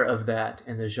aware of that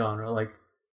in the genre. Like,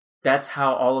 that's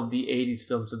how all of the 80s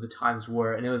films of the times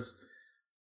were. And it was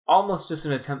almost just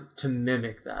an attempt to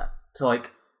mimic that, to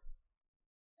like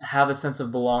have a sense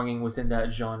of belonging within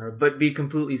that genre, but be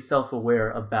completely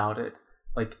self-aware about it.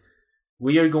 Like,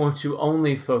 we are going to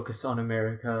only focus on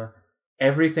America.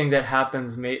 Everything that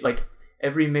happens, like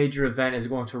every major event is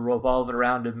going to revolve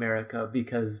around America,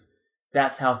 because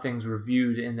that's how things were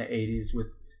viewed in the 80s with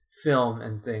film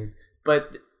and things.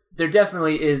 But there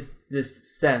definitely is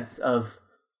this sense of,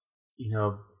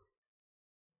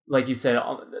 like you said,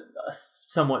 a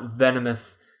somewhat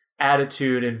venomous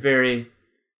attitude, and very,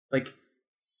 like,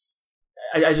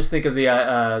 I just think of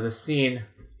the scene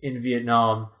in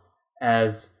Vietnam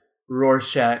as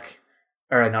as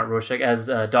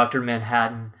Dr.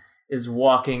 Manhattan is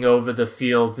walking over the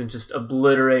fields and just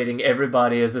obliterating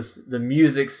everybody as the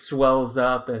music swells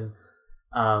up, and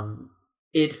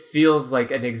it feels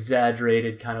like an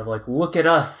exaggerated kind of like, look at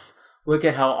us, look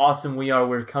at how awesome we are,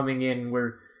 we're coming in,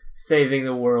 we're saving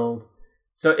the world.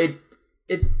 So it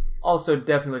also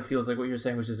definitely feels like what you're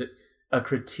saying, which is a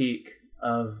critique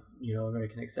of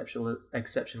American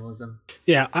exceptionalism.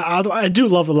 Yeah, I do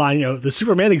love the line, the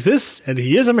Superman exists and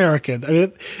he is American. I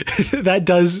mean, that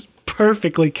does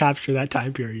perfectly capture that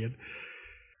time period.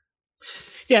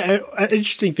 Yeah, an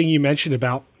interesting thing you mentioned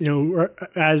about,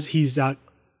 as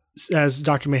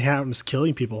Dr. Manhattan is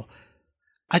killing people,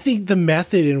 I think the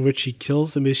method in which he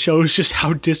kills them shows just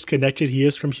how disconnected he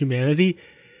is from humanity.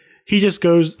 He just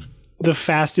goes the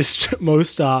fastest,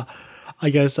 most,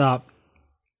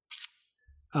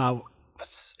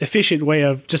 efficient way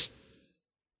of just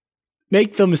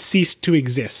make them cease to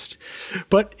exist.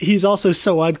 But he's also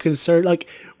unconcerned. Like,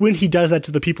 when he does that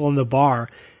to the people in the bar,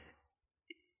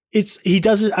 he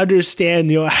doesn't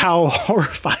understand, how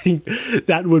horrifying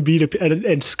that would be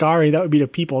and scarring that would be to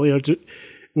people,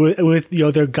 with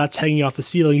their guts hanging off the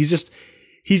ceiling.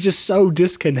 He's just so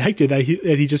disconnected that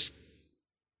he just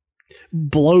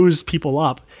blows people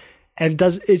up, and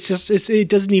that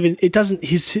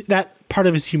part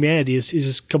of his humanity is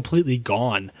just completely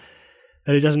gone.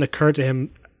 That it doesn't occur to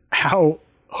him how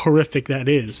horrific that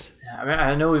is. Yeah, I mean,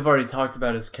 I know we've already talked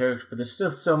about his character, but there's still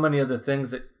so many other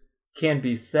things that can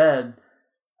be said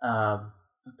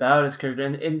about his character.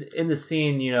 And in the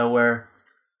scene, where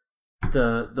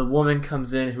the woman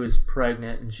comes in who is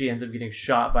pregnant and she ends up getting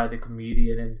shot by the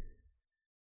comedian, and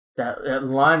that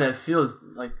line that feels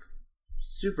like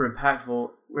super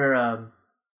impactful, where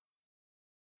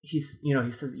he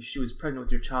says that she was pregnant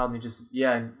with your child, and he just says,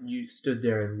 yeah, and you stood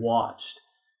there and watched.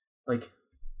 Like,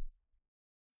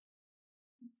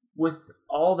 with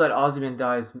all that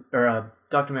Ozymandias, or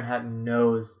Dr. Manhattan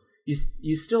knows,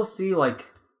 you still see, like,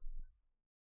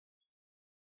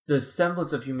 the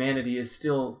semblance of humanity is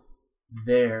still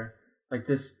there. Like,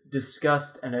 this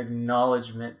disgust and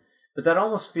acknowledgement. But that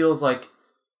almost feels like,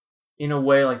 in a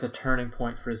way, like the turning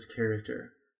point for his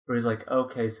character, where he's like,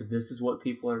 okay, so this is what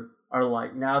people are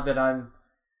like. Now that I'm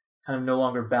kind of no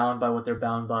longer bound by what they're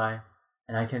bound by,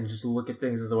 and I can just look at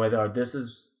things as the way they are, this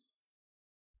is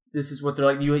what they're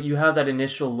like. You have that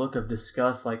initial look of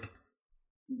disgust, like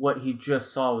what he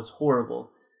just saw was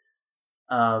horrible.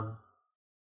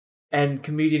 And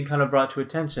comedian kind of brought to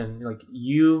attention, like,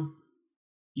 you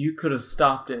could have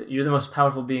stopped it. You're the most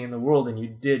powerful being in the world, and you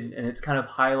didn't. And it's kind of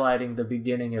highlighting the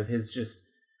beginning of his just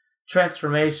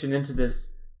transformation into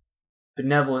this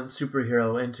benevolent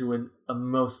superhero, into a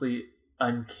mostly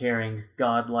uncaring,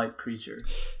 godlike creature.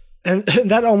 And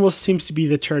that almost seems to be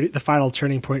the final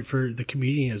turning point for the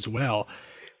comedian as well.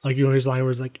 Like, his line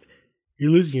where it's like,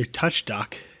 "You're losing your touch,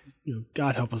 Doc.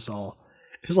 God help us all."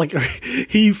 It's like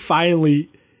he finally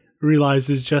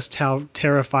realizes just how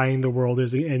terrifying the world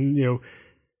is, and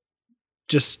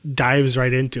just dives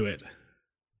right into it.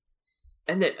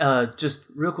 And that, just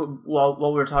real quick, while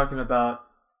we were talking about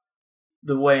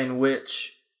the way in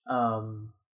which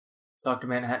Dr.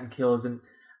 Manhattan kills, and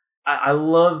I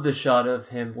love the shot of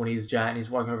him when he's giant, he's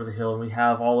walking over the hill, and we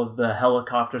have all of the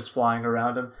helicopters flying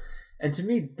around him. And to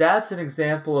me, that's an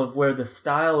example of where the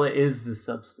style is the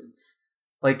substance.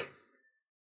 Like,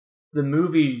 the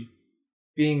movie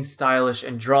being stylish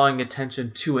and drawing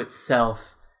attention to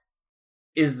itself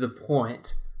is the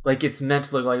point. Like, it's meant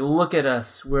to look like, look at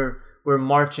us, we're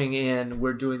marching in,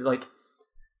 we're doing, like,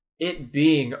 it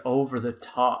being over the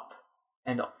top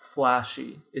and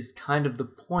flashy is kind of the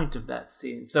point of that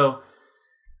scene. So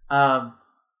a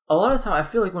lot of time I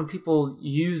feel like when people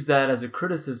use that as a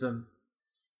criticism,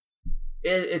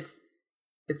 it's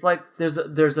like there's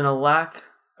a lack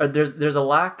of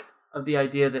the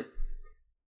idea that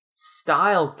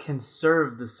style can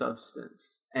serve the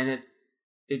substance, and it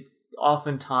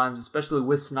oftentimes, especially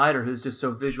with Snyder, who's just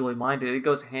so visually minded, it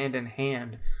goes hand in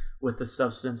hand with the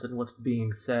substance and what's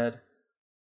being said.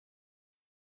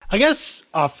 I guess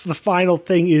the final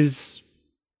thing is,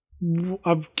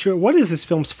 I'm curious, what is this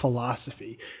film's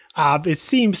philosophy? It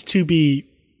seems to be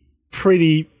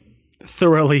pretty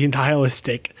thoroughly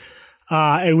nihilistic,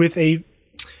 and with a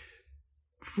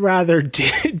rather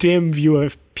dim view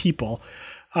of people.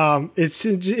 It's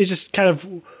just kind of,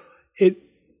 it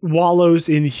wallows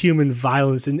in human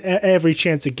violence, and every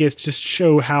chance it gets just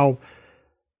show how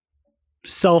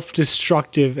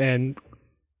self-destructive and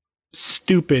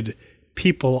stupid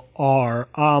people are.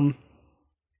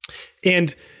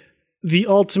 And the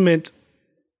ultimate,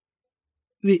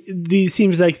 the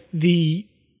seems like the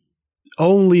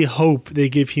only hope they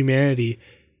give humanity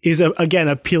is again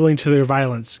appealing to their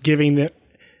violence, giving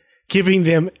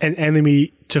them an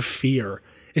enemy to fear,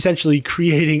 essentially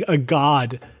creating a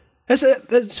god. That's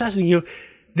fascinating. You know,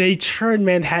 they turn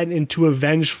Manhattan into a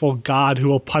vengeful god who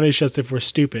will punish us if we're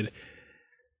stupid.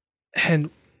 And,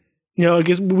 you know, I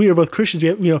guess we are both Christians. We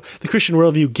have, you know, the Christian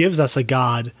worldview gives us a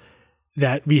god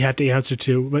that we have to answer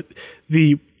to, but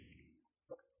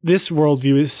this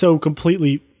worldview is so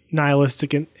completely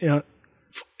nihilistic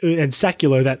and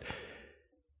secular that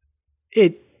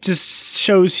it just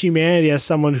shows humanity as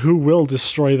someone who will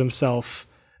destroy themselves.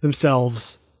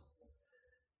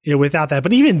 You know, without that.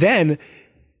 But even then,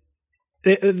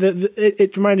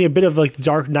 it reminded me a bit of like the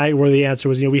Dark Knight, where the answer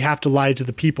was, you know, we have to lie to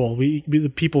the people.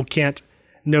 The people can't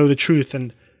know the truth,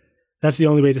 and that's the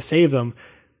only way to save them.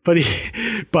 But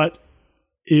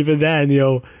even then, you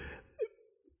know,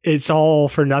 it's all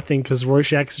for nothing because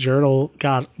Rorschach's journal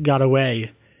got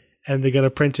away, and they're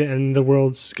gonna print it, and the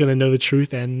world's gonna know the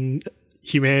truth, and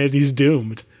humanity's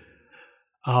doomed.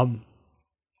 And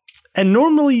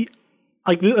normally,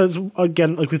 like,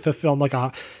 again, like with the film, like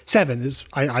Seven is,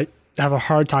 I have a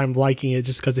hard time liking it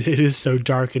just because it is so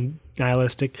dark and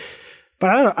nihilistic. But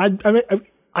I don't know.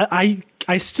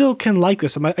 I still can like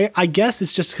this. I guess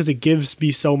it's just because it gives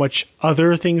me so much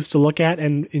other things to look at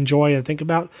and enjoy and think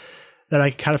about that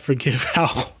I kind of forgive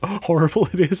how horrible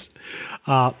it is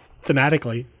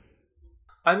thematically.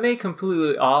 I may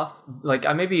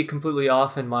be completely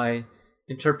off in my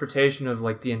interpretation of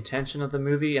like the intention of the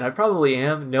movie, and I probably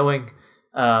am, knowing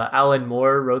Alan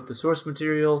Moore wrote the source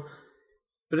material,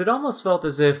 but it almost felt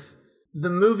as if the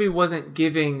movie wasn't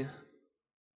giving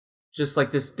just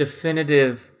like this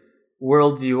definitive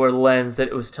worldview or lens that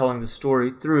it was telling the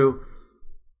story through,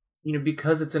 you know,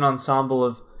 because it's an ensemble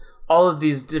of all of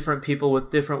these different people with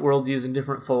different worldviews and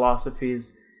different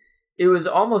philosophies. It was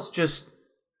almost just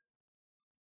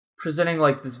presenting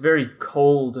like this very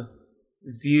cold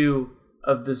view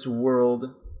of this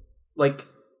world, like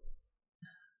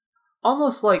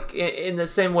almost like in the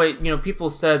same way, you know, people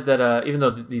said that even though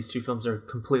these two films are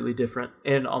completely different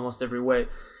in almost every way,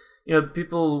 you know,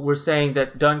 people were saying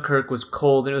that Dunkirk was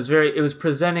cold, and it was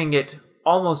presenting it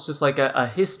almost just like a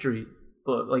history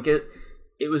book. Like it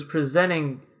was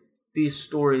presenting these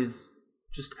stories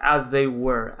just as they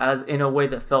were, as in a way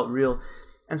that felt real.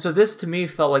 And so this to me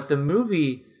felt like the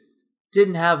movie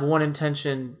didn't have one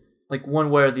intention, like one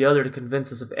way or the other, to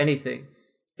convince us of anything.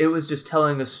 It was just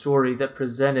telling a story that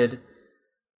presented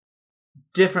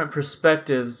different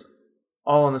perspectives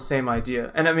all on the same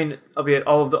idea. And I mean, albeit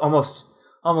almost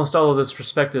all of those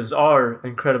perspectives are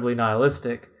incredibly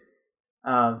nihilistic.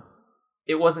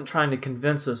 It wasn't trying to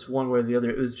convince us one way or the other.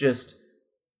 It was just,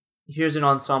 here's an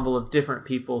ensemble of different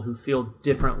people who feel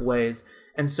different ways.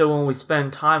 And so when we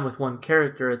spend time with one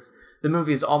character, the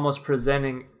movie is almost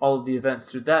presenting all of the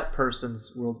events through that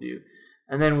person's worldview.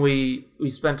 And then we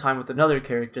spend time with another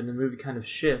character, and the movie kind of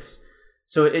shifts.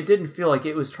 So it didn't feel like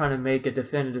it was trying to make a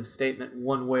definitive statement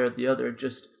one way or the other,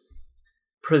 just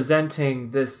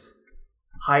presenting this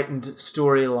heightened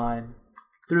storyline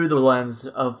through the lens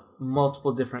of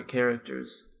multiple different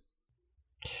characters.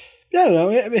 Yeah, no,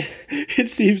 I mean, it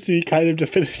seems to be kind of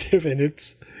definitive, and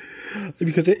it's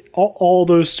because all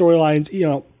those storylines, you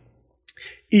know,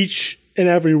 each and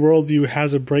every worldview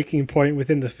has a breaking point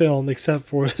within the film, except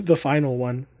for the final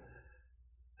one,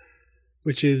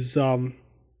 which is,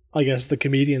 I guess, the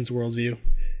comedian's worldview.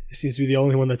 it seems to be the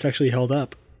only one that's actually held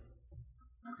up.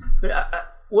 But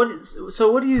what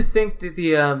do you think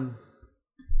that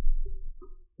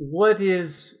what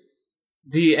is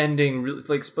the ending really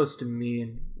like supposed to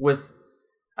mean? With,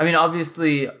 I mean,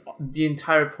 obviously the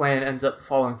entire plan ends up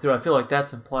falling through. I feel like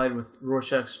that's implied with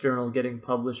Rorschach's journal getting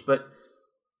published, but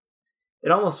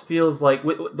it almost feels like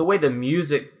the way the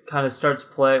music kind of starts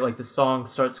playing, like the song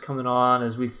starts coming on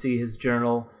as we see his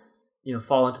journal,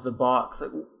 fall into the box.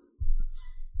 Like,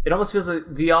 it almost feels like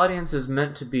the audience is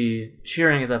meant to be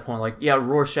cheering at that point. Like, yeah,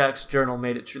 Rorschach's journal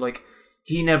made it true. Like,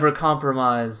 he never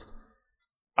compromised.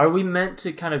 Are we meant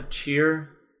to kind of cheer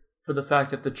for the fact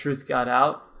that the truth got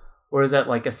out? Or is that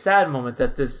like a sad moment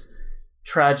that this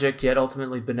tragic yet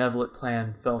ultimately benevolent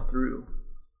plan fell through?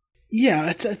 Yeah,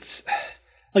 it's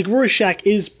like Rorschach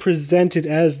is presented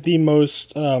as the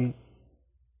most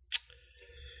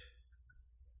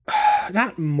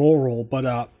not moral,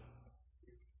 but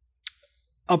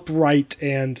upright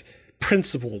and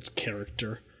principled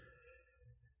character.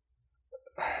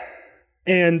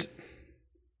 And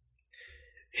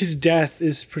his death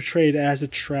is portrayed as a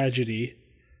tragedy.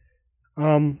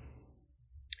 And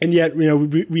yet, we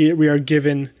are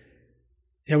given,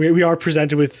 we are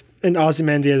presented with, and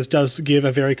Ozymandias does give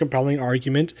a very compelling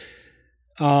argument.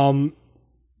 While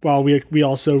we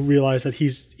also realize that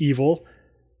he's evil.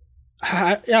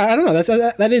 I don't know.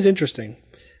 That is interesting.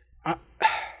 I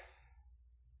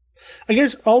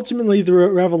guess ultimately the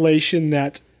revelation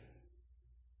that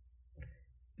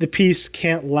the peace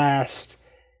can't last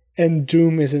and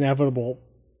doom is inevitable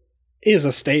is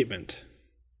a statement.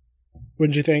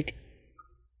 Wouldn't you think?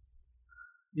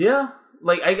 Yeah,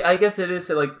 like I guess it is.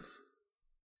 Like,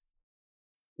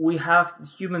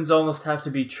 humans almost have to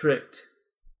be tricked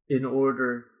in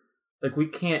order. Like, we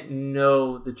can't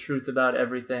know the truth about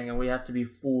everything, and we have to be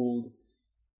fooled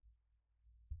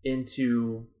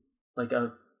into like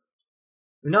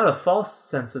not a false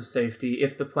sense of safety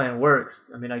if the plan works.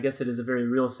 I mean, I guess it is a very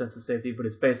real sense of safety, but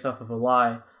it's based off of a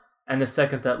lie. And the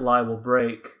second that lie will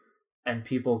break, and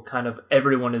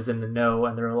everyone is in the know,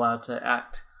 and they're allowed to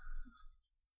act.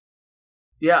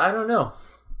 Yeah, I don't know.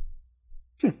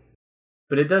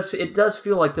 But it does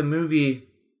feel like the movie,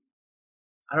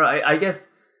 I don't know, I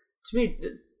guess, to me,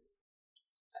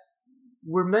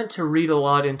 we're meant to read a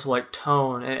lot into like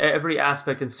tone and every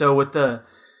aspect. And so with the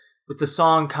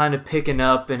song kind of picking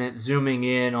up and it zooming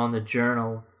in on the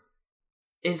journal,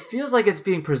 it feels like it's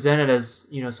being presented as,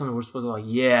 something we're supposed to like,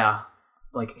 yeah,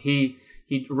 like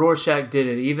Rorschach did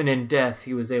it. Even in death,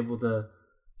 he was able to,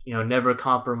 never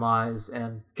compromise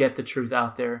and get the truth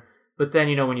out there. But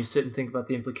then, when you sit and think about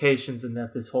the implications and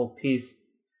that this whole piece,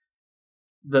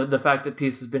 the fact that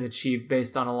peace has been achieved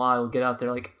based on a lie will get out there,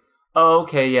 like, oh,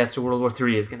 okay, yes, so World War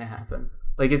III is going to happen.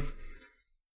 Like, it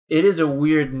is a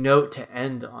weird note to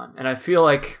end on. And I feel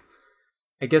like,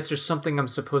 I guess there's something I'm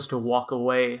supposed to walk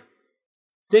away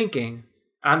thinking.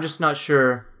 I'm just not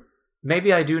sure.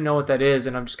 Maybe I do know what that is,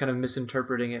 and I'm just kind of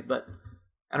misinterpreting it, but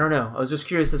I don't know. I was just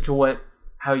curious as to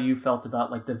how you felt about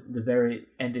like the very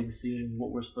ending scene and what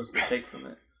we're supposed to take from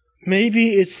it.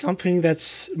 Maybe it's something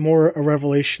that's more a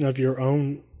revelation of your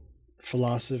own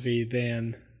philosophy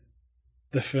than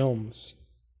the films.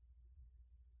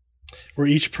 Where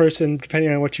each person,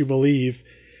 depending on what you believe,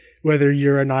 whether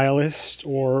you're a nihilist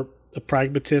or a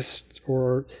pragmatist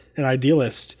or an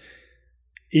idealist,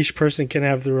 each person can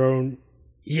have their own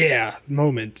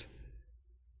moment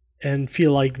and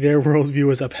feel like their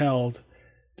worldview is upheld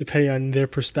depending on their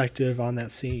perspective on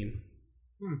that scene.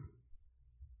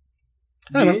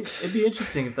 It'd be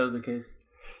interesting if that was the case.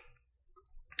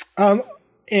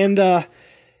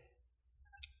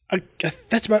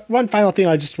 That's about one final thing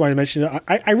I just wanted to mention.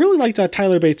 I really liked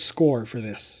Tyler Bates' score for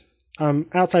this.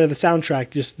 Outside of the soundtrack,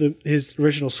 just his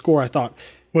original score I thought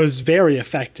was very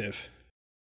effective.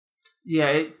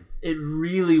 Yeah, it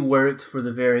really worked for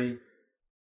the very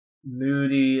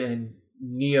moody and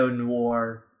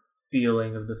neo-noir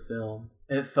feeling of the film.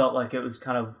 It felt like it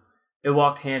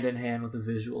walked hand in hand with the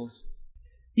visuals.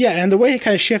 Yeah, and the way it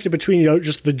kind of shifted between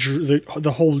just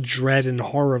the whole dread and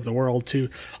horror of the world to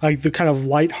like the kind of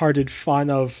lighthearted fun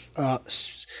of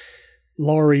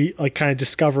Laurie like kind of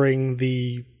discovering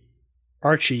the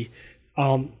Archie,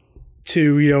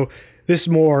 to this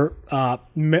more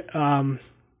kind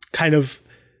of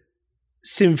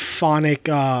symphonic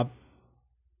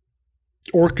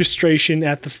orchestration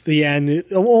at the end.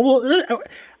 I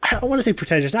want to say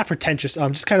pretentious, not pretentious.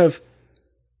 Just kind of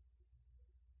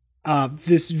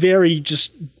this very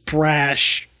just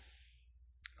brash,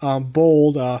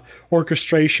 bold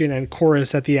orchestration and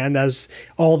chorus at the end as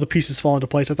all the pieces fall into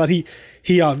place. I thought he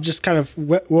just kind of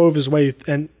wove his way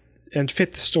and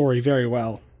fit the story very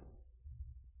well.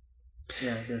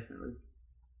 Yeah, definitely.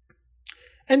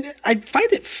 And I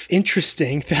find it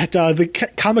interesting that the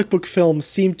comic book films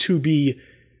seem to be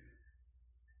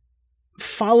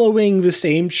following the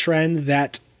same trend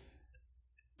that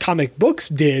comic books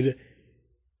did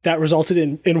that resulted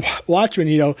in Watchmen.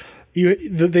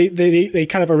 They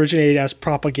kind of originated as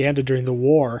propaganda during the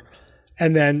war,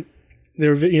 and then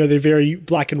they're very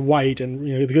black and white, and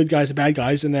the good guys, the bad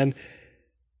guys, and then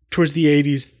towards the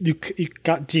 80s you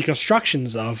got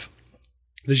deconstructions of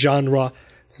the genre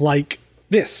like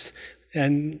this,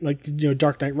 and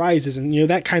Dark Knight Rises, and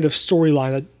that kind of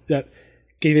storyline that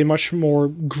gave a much more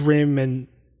grim and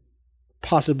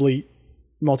possibly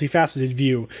multifaceted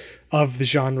view of the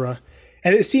genre.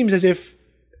 And it seems as if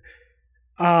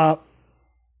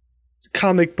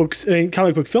comic book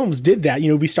films did that.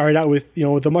 We started out with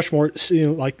the much more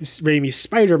like Raimi's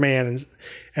Spider-Man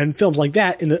and films like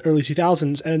that in the early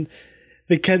 2000s, and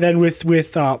they can then with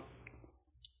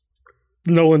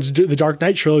Nolan's The Dark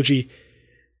Knight trilogy.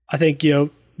 I think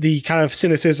the kind of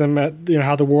cynicism at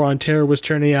how the War on Terror was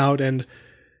turning out and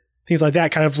things like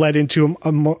that kind of led into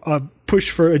a push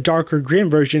for a darker, grim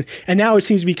version. And now it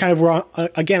seems to be kind of we're on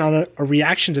a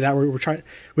reaction to that, where we're trying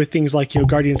with things like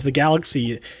Guardians of the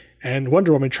Galaxy and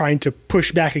Wonder Woman, trying to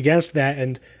push back against that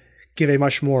and give a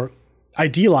much more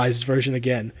idealized version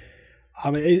again.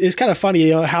 It's kind of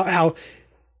funny how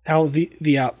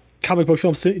the comic book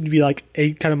films seem to be like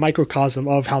a kind of microcosm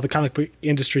of how the comic book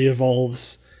industry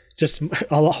evolves, just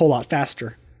a whole lot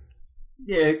faster.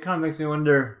 Yeah, it kind of makes me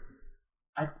wonder.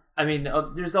 I mean,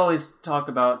 there's always talk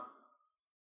about,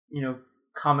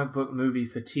 comic book movie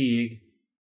fatigue,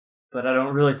 but I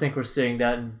don't really think we're seeing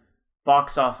that in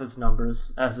box office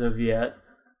numbers as of yet.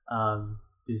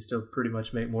 They still pretty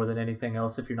much make more than anything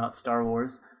else if you're not Star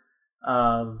Wars.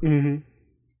 And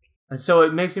so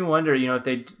it makes me wonder, if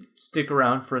they stick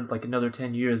around for like another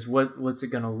 10 years, what's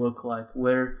it going to look like?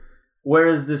 Where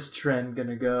is this trend going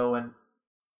to go? And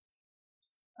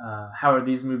how are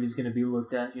these movies going to be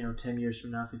looked at, 10 years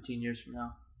from now, 15 years from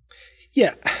now?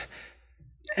 Yeah.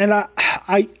 And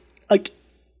I like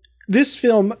this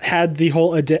film had the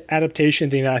whole adaptation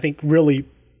thing that I think really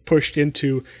pushed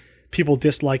into people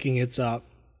disliking it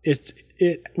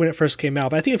when it first came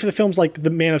out. But I think if the films like The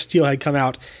Man of Steel had come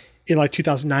out in like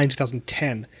 2009,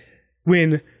 2010,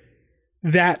 when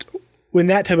that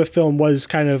type of film was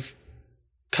kind of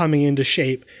coming into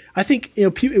shape, I think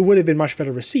it would have been much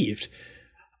better received.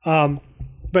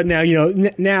 But now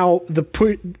now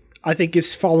I think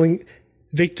it's falling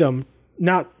victim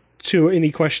not to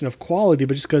any question of quality,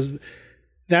 but just because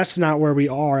that's not where we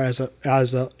are as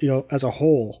a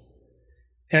whole.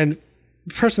 And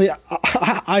personally,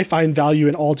 I find value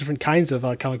in all different kinds of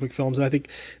comic book films, and I think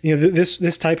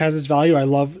this type has its value. I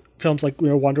love films like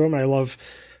Wonder Woman. I love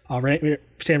Sam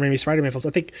Raimi's Spider-Man films. I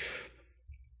think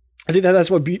that's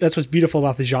what's beautiful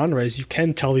about the genre is you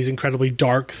can tell these incredibly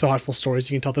dark, thoughtful stories.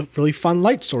 You can tell the really fun,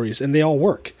 light stories, and they all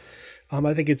work.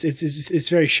 I think it's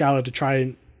very shallow to try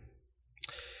and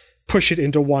push it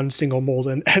into one single mold,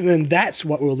 and then that's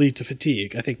what will lead to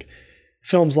fatigue. I think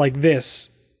films like this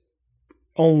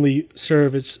only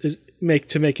serve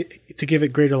to give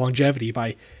it greater longevity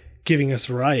by giving us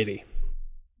variety.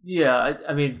 Yeah,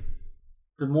 I mean,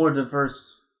 the more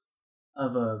diverse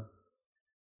of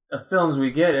films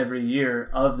we get every year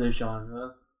of the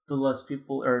genre, the less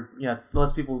people are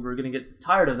going to get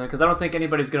tired of them. Because I don't think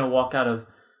anybody's going to walk out of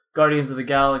Guardians of the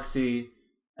Galaxy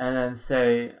and then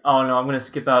say, "Oh no, I'm going to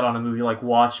skip out on a movie like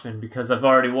Watchmen because I've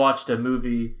already watched a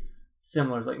movie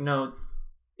similar." It's like, no.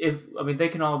 They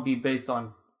can all be based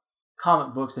on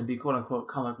comic books and be quote unquote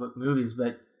comic book movies,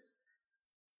 but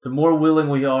the more willing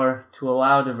we are to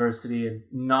allow diversity and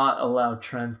not allow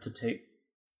trends to take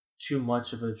too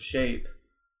much of a shape,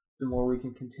 the more we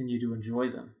can continue to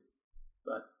enjoy them.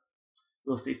 But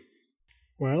we'll see.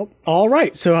 Well, all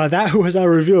right. So that was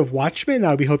our review of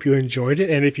Watchmen. We hope you enjoyed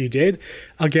it. And if you did,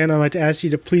 again, I'd like to ask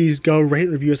you to please go rate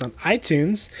and review us on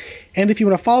iTunes. And if you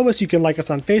want to follow us, you can like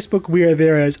us on Facebook. We are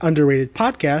there as Underrated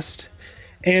Podcast.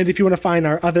 And if you want to find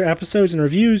our other episodes and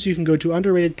reviews, you can go to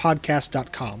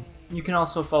underratedpodcast.com. You can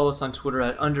also follow us on Twitter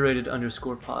at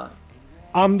underrated_pod.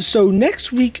 So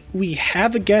next week we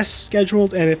have a guest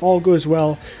scheduled, and if all goes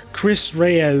well, Chris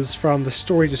Reyes from the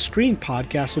Story to Screen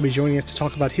podcast will be joining us to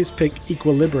talk about his pick,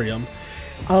 Equilibrium.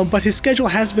 But his schedule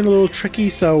has been a little tricky,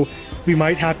 so we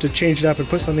might have to change it up and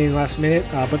put something in the last minute,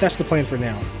 but that's the plan for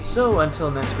now. So until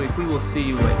next week, we will see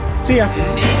you later. See ya!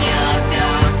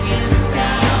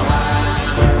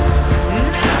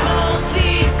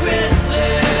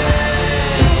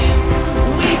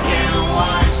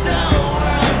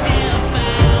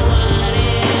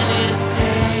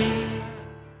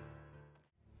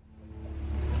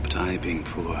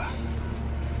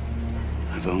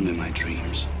 I've only my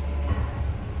dreams.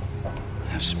 I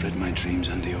have spread my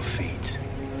dreams under your feet.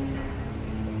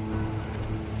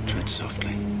 Tread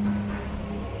softly,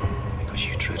 because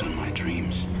you tread on my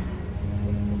dreams.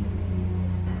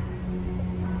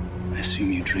 I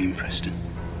assume you dream, Preston.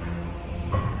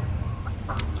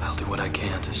 I'll do what I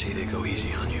can to see they go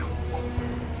easy on you.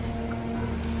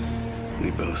 We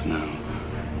both know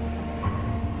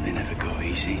they never go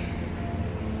easy.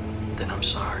 Then I'm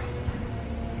sorry.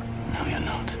 No, you're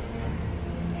not.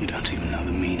 You don't even know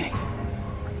the meaning.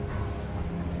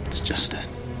 It's just a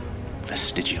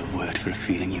vestigial word for a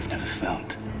feeling you've never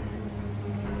felt.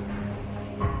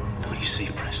 Don't you see,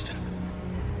 Preston?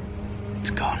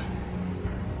 It's gone.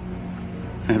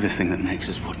 Everything that makes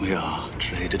us what we are,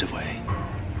 traded away.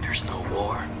 There's no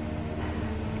war.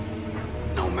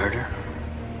 No murder.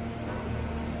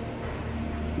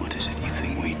 What is it you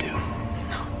think we do?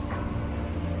 No.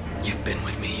 You've been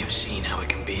with me, you've seen how it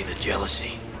can be, the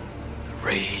jealousy, the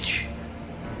rage.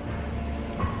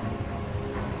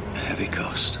 A heavy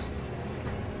cost.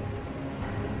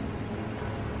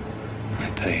 I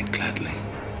paid gladly.